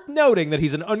was worth noting that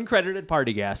he's an uncredited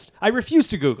party guest. I refuse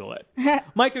to Google it.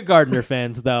 Micah Gardner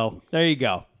fans, though. There you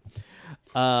go.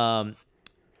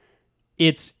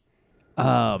 It's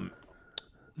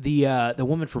the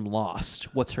woman from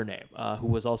Lost. What's her name? Who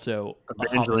was also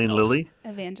Evangeline Lilly.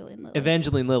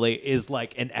 Evangeline Lilly is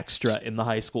like an extra in the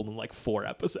high school in like 4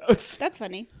 episodes. That's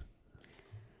funny.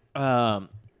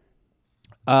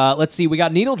 Let's see. We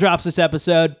got needle drops this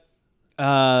episode.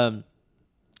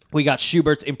 We got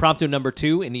Schubert's Impromptu number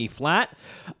 2 in E flat.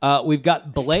 We've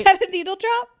got Is that a needle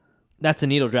drop? That's a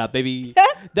needle drop, baby.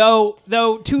 though to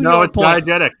No, your it's point,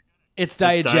 diegetic. It's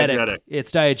diegetic.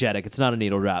 It's diegetic. It's not a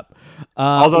needle drop.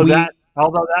 Although that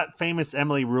famous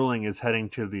Emily ruling is heading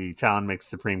to the Talon Mix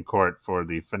Supreme Court for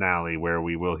the finale, where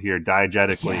we will hear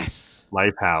diegetically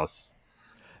Lifehouse.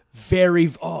 Very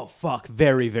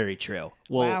very true.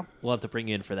 Wow. We'll have to bring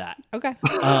you in for that. Okay.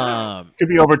 Could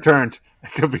be overturned.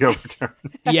 It could be overturned.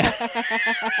 Yeah.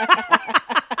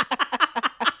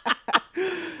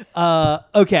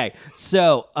 Okay.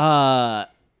 So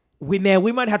we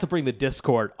might have to bring the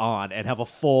Discord on and have a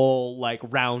full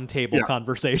round table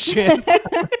conversation. Okay,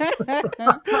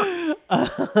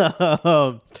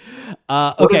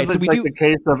 so we do the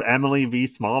case of Emily v.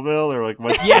 Smallville, or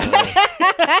what's yes.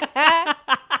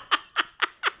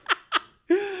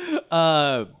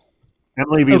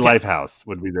 Emily v. Lifehouse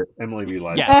would be the Emily v.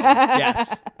 Lifehouse.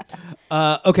 Yes.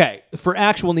 Okay, for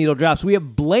actual needle drops, we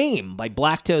have Blame by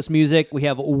Black Toast Music. We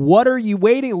have What You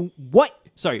Waiting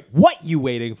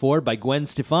For by Gwen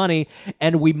Stefani,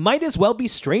 and We Might As Well Be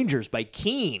Strangers by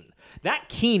Keane. That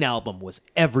Keane album was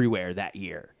everywhere that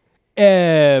year.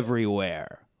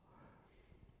 Everywhere.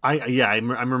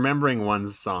 I'm remembering one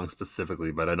song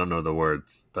specifically, but I don't know the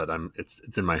words. But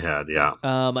it's in my head. Yeah.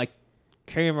 I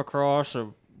came across a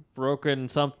broken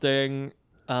something.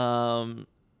 Yeah,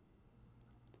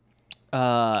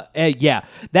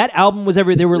 that album was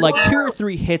everywhere. There were 2 or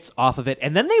 3 hits off of it,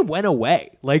 and then they went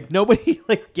away. Nobody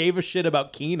gave a shit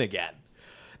about Keane again.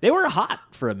 They were hot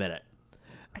for a minute.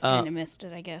 I kind of missed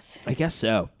it, I guess. I guess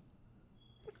so.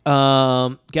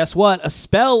 Guess what? A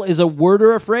spell is a word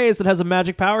or a phrase that has a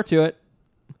magic power to it.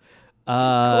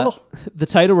 Cool. The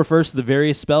title refers to the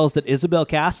various spells that Isabel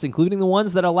casts, including the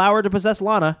ones that allow her to possess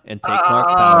Lana and take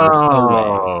Clark's powers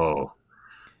away.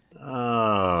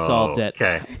 Oh, solved it.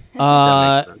 Okay.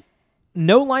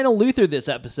 No Lionel Luther this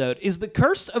episode. Is the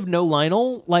curse of no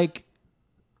Lionel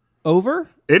over?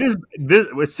 It is.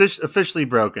 It's officially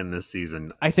broken this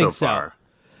season. I think so far.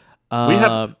 We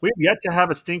have yet to have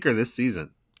a stinker this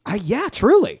season. Yeah,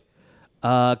 truly.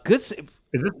 Good.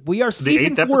 We are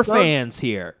season 4 episode? fans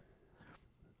here.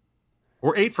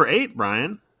 We're 8 for 8,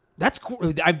 Brian. That's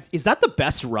cool. Is that the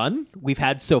best run we've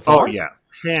had so far? Oh yeah,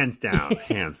 hands down,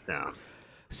 hands down.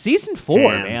 Season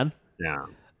 4, man. Yeah.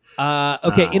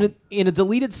 Okay, in a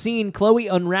deleted scene, Chloe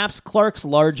unwraps Clark's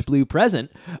large blue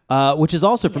present, which is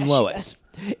also from Lois.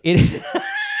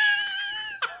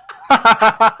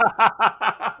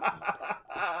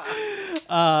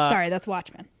 Sorry, that's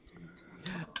Watchmen.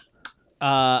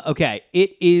 Okay,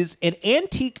 it is an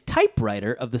antique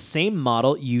typewriter of the same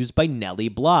model used by Nellie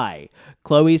Bly,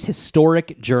 Chloe's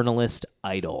historic journalist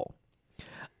idol.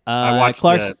 I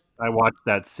watched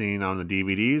that scene on the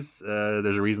DVDs.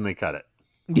 There's a reason they cut it.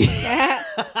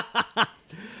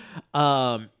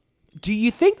 Do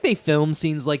you think they film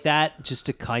scenes like that just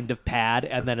to kind of pad,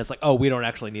 and then it's like, oh, we don't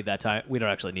actually need that time. We don't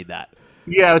actually need that.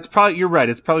 Yeah, you're right.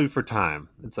 It's probably for time.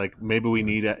 It's like maybe we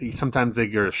need it. Sometimes they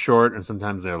get short and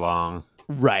sometimes they're long.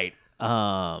 Right.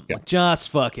 Just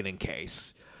fucking in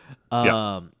case.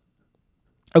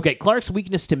 Okay, Clark's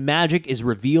weakness to magic is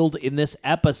revealed in this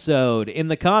episode. In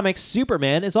the comics,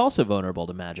 Superman is also vulnerable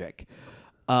to magic.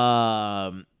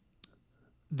 The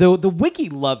wiki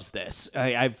loves this.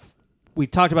 We've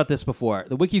talked about this before.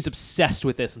 The wiki's obsessed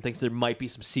with this and thinks there might be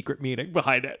some secret meaning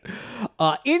behind it.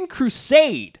 In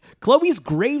Crusade, Chloe's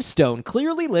gravestone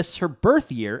clearly lists her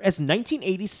birth year as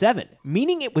 1987,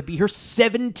 meaning it would be her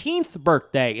 17th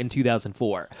birthday in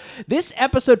 2004. This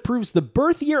episode proves the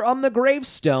birth year on the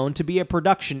gravestone to be a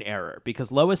production error,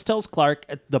 because Lois tells Clark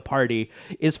at the party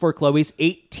is for Chloe's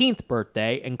 18th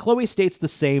birthday, and Chloe states the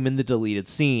same in the deleted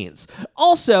scenes.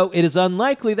 Also, it is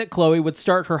unlikely that Chloe would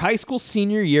start her high school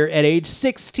senior year at age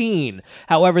 16.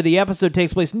 However, the episode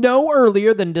takes place no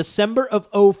earlier than December of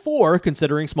 04,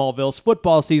 considering Smallville's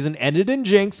football season ended in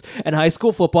Jinx and high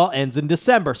school football ends in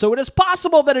December. So it is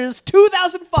possible that it is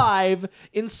 2005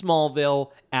 in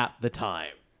Smallville at the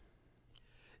time.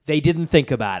 They didn't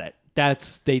think about it.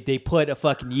 They put a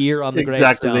fucking year on the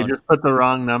gravestone. Exactly. They just put the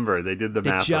wrong number. They did the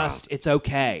math wrong. It's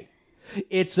okay.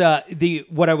 It's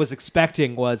what I was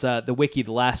expecting was the wiki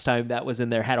the last time that was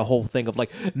in there had a whole thing of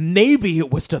like, maybe it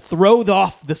was to throw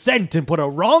off the scent and put a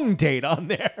wrong date on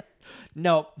there.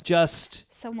 No, just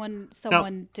someone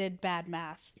did bad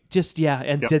math. Just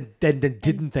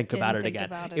didn't think about it again.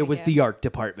 It was the art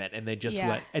department, and they just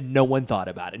went, and no one thought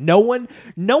about it. No one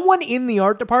in the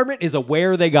art department is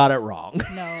aware they got it wrong.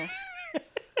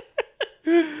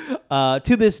 No.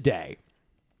 To this day.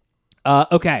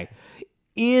 Okay.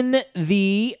 In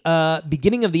the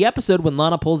beginning of the episode, when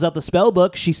Lana pulls out the spell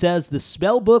book, she says the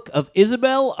spell book of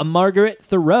Isabel Margaret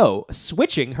Thoreau,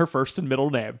 switching her first and middle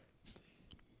name.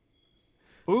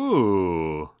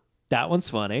 Ooh. That one's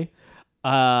funny.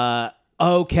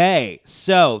 Okay,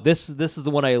 so this is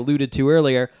the one I alluded to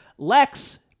earlier.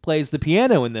 Lex plays the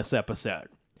piano in this episode.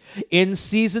 In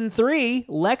season 3,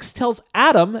 Lex tells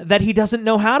Adam that he doesn't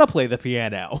know how to play the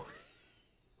piano.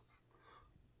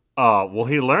 Oh, well,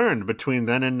 he learned between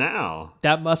then and now.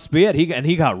 That must be it.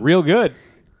 He got real good.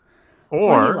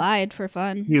 Or he lied for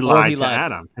fun. He lied to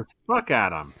Adam. Fuck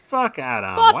Adam. Fuck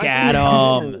Adam. Fuck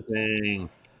Adam.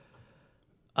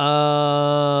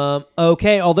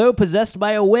 Okay, although possessed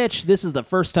by a witch, this is the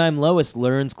first time Lois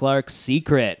learns Clark's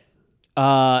secret.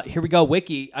 Here we go,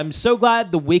 wiki. I'm so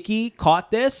glad the wiki caught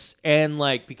this, and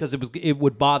because it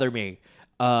would bother me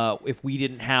if we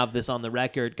didn't have this on the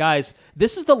record. Guys,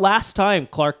 this is the last time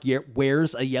Clark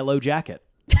wears a yellow jacket.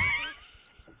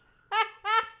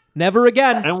 Never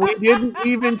again. And we didn't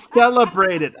even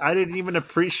celebrate it. I didn't even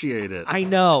appreciate it. I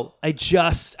know.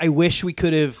 I wish we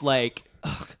could have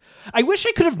I wish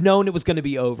I could have known it was going to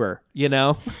be over, you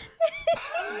know?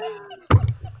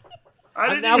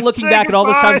 I'm now looking back at all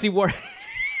those times he wore.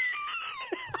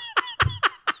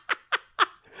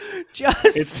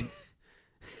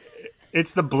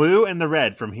 It's the blue and the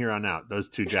red from here on out. Those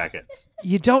two jackets.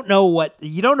 You don't know what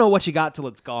you got till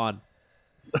it's gone.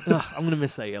 Ugh, I'm gonna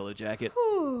miss that yellow jacket.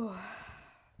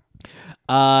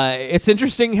 It's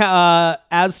interesting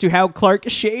as to how Clark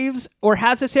shaves or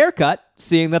has his hair cut,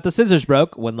 seeing that the scissors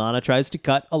broke when Lana tries to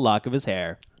cut a lock of his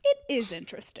hair. It is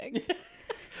interesting.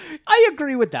 I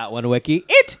agree with that one, Wiki.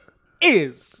 It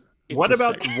is. What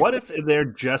if they're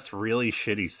just really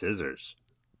shitty scissors?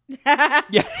 Yeah.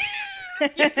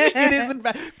 It is. In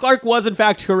fact, Clark was in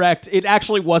fact correct. It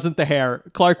actually wasn't the hair.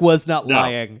 Clark was not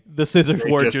lying. The scissors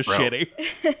were just shitty.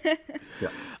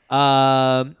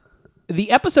 Yeah. The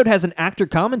episode has an actor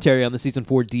commentary on the season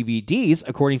 4 DVDs.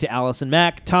 According to Allison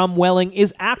Mack, Tom Welling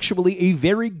is actually a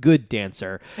very good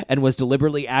dancer and was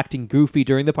deliberately acting goofy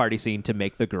during the party scene to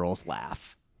make the girls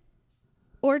laugh.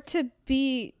 Or to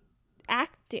be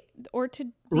acting good. Or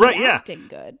to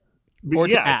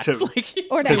act.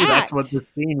 Or to act. That's what the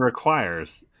scene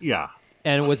requires. Yeah.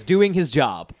 And was doing his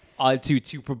job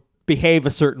to behave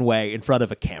a certain way in front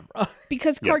of a camera.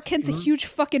 Because Clark Kent's a huge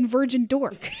fucking virgin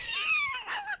dork.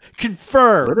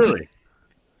 Confirmed. Literally.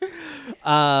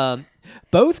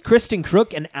 Both Kristen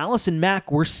Crook and Allison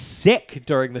Mack were sick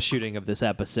during the shooting of this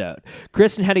episode.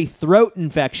 Kristen had a throat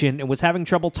infection and was having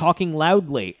trouble talking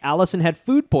loudly. Allison had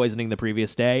food poisoning the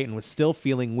previous day and was still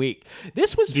feeling weak.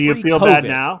 This was Do you feel COVID. bad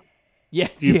now? Yeah.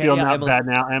 Do you feel Emily. bad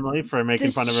now, Emily, for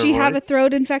making fun of her? Does she have a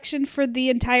throat infection for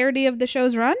the entirety of the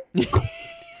show's run?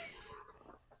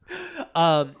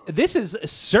 This is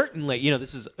certainly,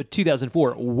 this is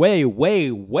 2004, way, way,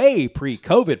 way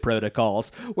pre-COVID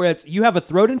protocols, where it's, you have a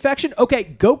throat infection? Okay,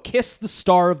 go kiss the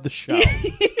star of the show.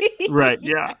 Right,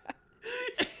 yeah.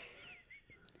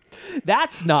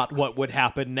 That's not what would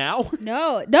happen now.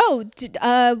 No.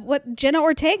 What Jenna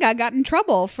Ortega got in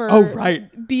trouble for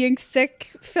being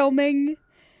sick filming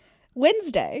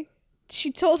Wednesday. She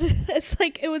told us,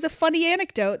 it was a funny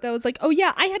anecdote that was like, oh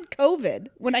yeah, I had COVID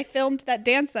when I filmed that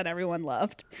dance that everyone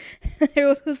loved.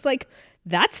 It was like,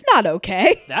 that's not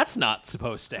okay. That's not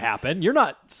supposed to happen. You're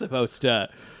not supposed to.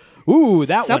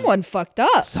 Someone fucked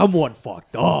up. Someone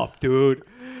fucked up, dude.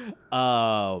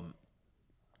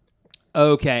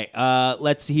 Okay,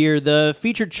 let's hear. The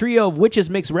featured trio of witches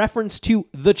makes reference to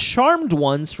the Charmed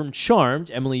ones from Charmed.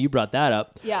 Emily, you brought that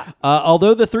up. Yeah.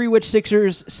 Although the three witch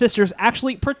sisters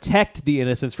actually protect the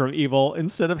innocents from evil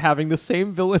instead of having the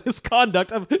same villainous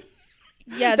conduct of...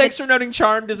 Yeah. Thanks for noting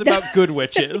Charmed is about good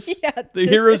witches. Yeah. The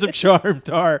heroes of Charmed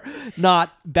are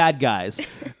not bad guys.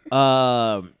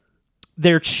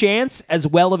 Their chants, as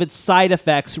well as its side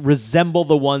effects, resemble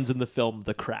the ones in the film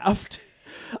The Craft.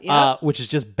 Which is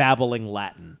just babbling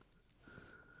Latin.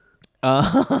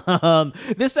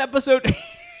 This episode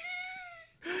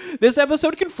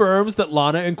confirms that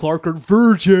Lana and Clark are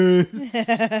virgins.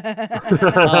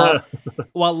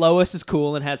 While Lois is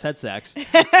cool and has had sex.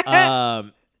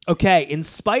 Okay, in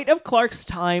spite of Clark's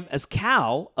time as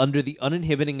Cal, under the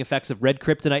uninhibiting effects of red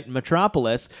kryptonite in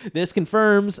Metropolis, this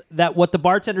confirms that what the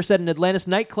bartender said in Atlantis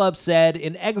nightclub said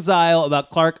in Exile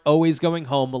about Clark always going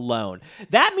home alone.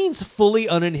 That means fully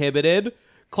uninhibited.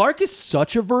 Clark is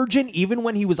such a virgin, even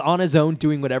when he was on his own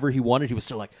doing whatever he wanted, he was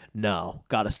still like, no,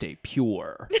 gotta stay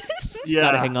pure.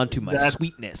 Gotta hang on to my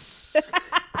sweetness.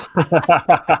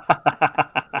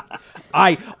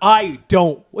 I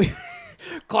don't...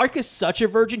 Clark is such a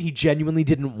virgin, he genuinely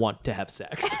didn't want to have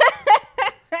sex.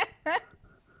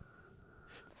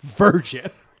 Virgin.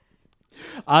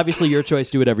 Obviously, your choice.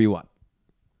 Do whatever you want.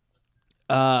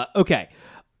 Okay.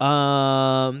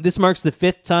 This marks the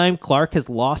 5th time Clark has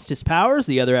lost his powers.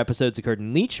 The other episodes occurred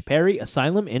in Leech, Perry,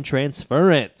 Asylum, and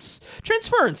Transference.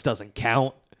 Transference doesn't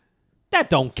count. That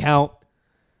don't count.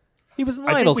 He was in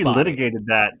Lionel's body. I think we litigated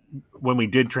that when we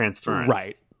did Transference.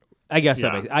 Right. I guess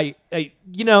that makes,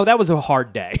 that was a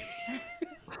hard day.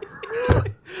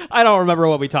 I don't remember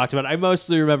what we talked about. I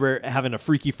mostly remember having a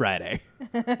Freaky Friday.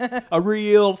 A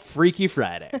real Freaky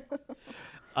Friday.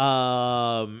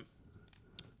 I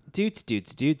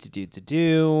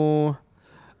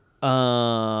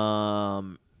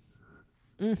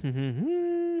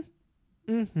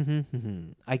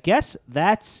guess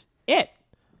that's it.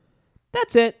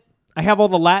 That's it. I have all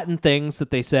the Latin things that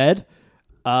they said.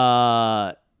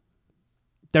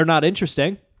 They're not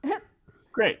interesting.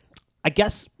 Great. I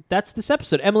guess that's this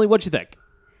episode. Emily, what'd you think?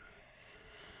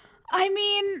 I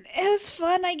mean, it was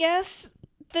fun, I guess.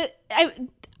 I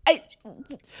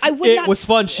would It not was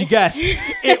fun, she guessed.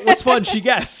 It was fun, she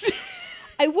guessed.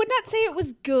 I would not say it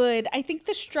was good. I think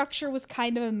the structure was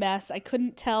kind of a mess. I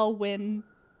couldn't tell when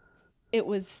it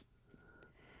was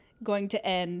going to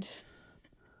end.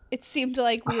 It seemed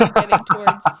like we were getting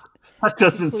towards... That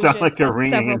doesn't sound like a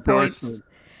ringing endorsement.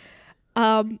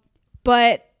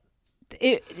 But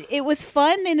it was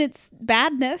fun in its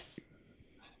badness.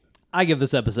 I give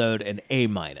this episode an A-.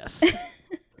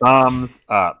 Thumbs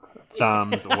up.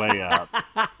 Thumbs way up.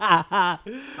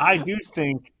 I do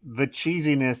think the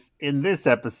cheesiness in this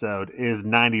episode is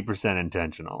 90%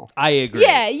 intentional. I agree.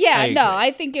 Yeah, no,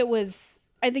 I think it was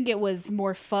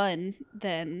more fun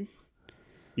than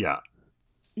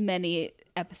many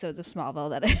episodes of Smallville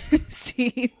that I've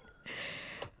seen.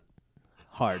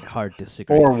 Hard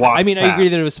disagree. Or watch I past. agree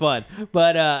that it was fun.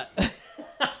 But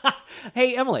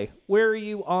hey, Emily, where are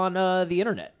you on the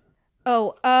internet?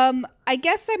 Oh, I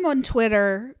guess I'm on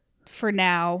Twitter for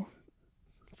now.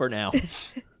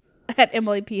 At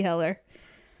Emily P. Heller.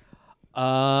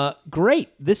 Great.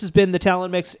 This has been the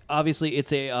Talent Mix. Obviously,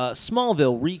 it's a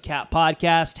Smallville recap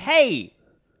podcast. Hey,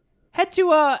 head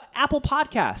to Apple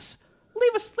Podcasts.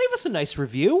 Leave us a nice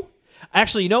review.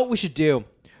 Actually, you know what we should do?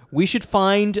 We should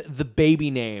find the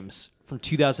baby names from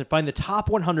 2000. Find the top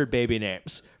 100 baby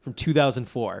names from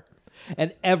 2004,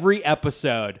 and every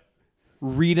episode,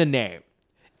 read a name.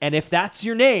 And if that's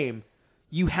your name,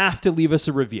 you have to leave us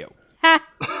a review.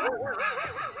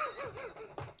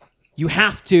 You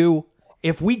have to.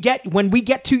 When we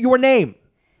get to your name,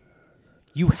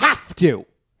 you have to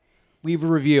leave a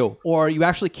review, or you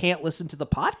actually can't listen to the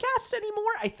podcast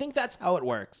anymore. I think that's how it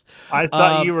works. I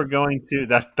thought you were going to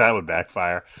that would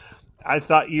backfire. I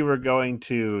thought you were going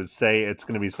to say it's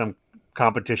going to be some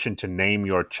competition to name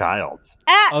your child.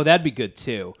 Oh, that'd be good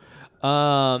too.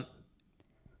 Yeah.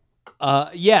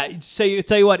 So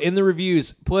tell you what, in the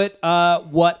reviews, put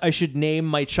what I should name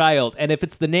my child, and if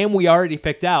it's the name we already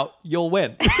picked out, you'll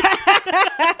win.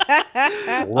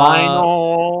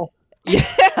 Lionel.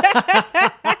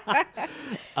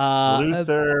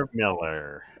 Luther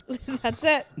Miller. That's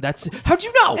it. How'd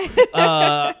you know?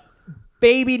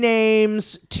 Baby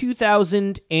names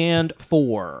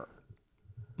 2004.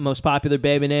 Most popular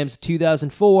baby names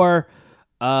 2004.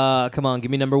 Come on, give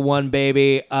me number 1,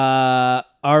 baby. All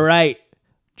right.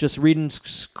 Just reading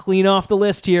clean off the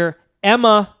list here.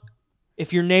 Emma.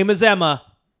 If your name is Emma,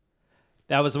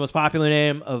 that was the most popular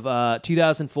name of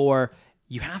 2004.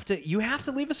 You have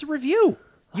to leave us a review.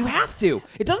 You have to.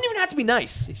 It doesn't even have to be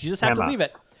nice. You just have to leave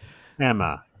it.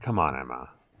 Emma, come on, Emma.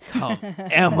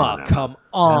 Emma, come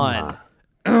on.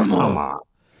 Emma.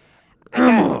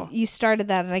 You started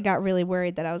that, and I got really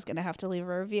worried that I was going to have to leave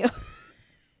a review.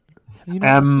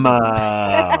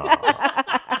 Emma.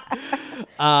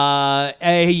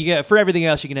 For everything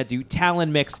else, you can head to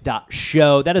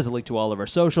talonmix.show. That is a link to all of our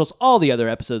socials, all the other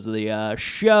episodes of the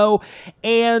show,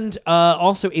 and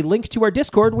also a link to our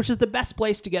Discord, which is the best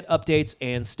place to get updates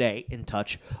and stay in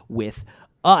touch with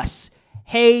us.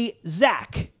 Hey,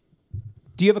 Zach,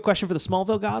 do you have a question for the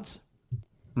Smallville gods?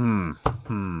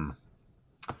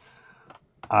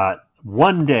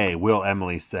 One day will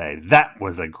Emily say, that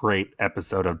was a great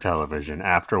episode of television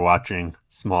after watching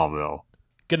Smallville.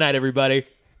 Good night, everybody.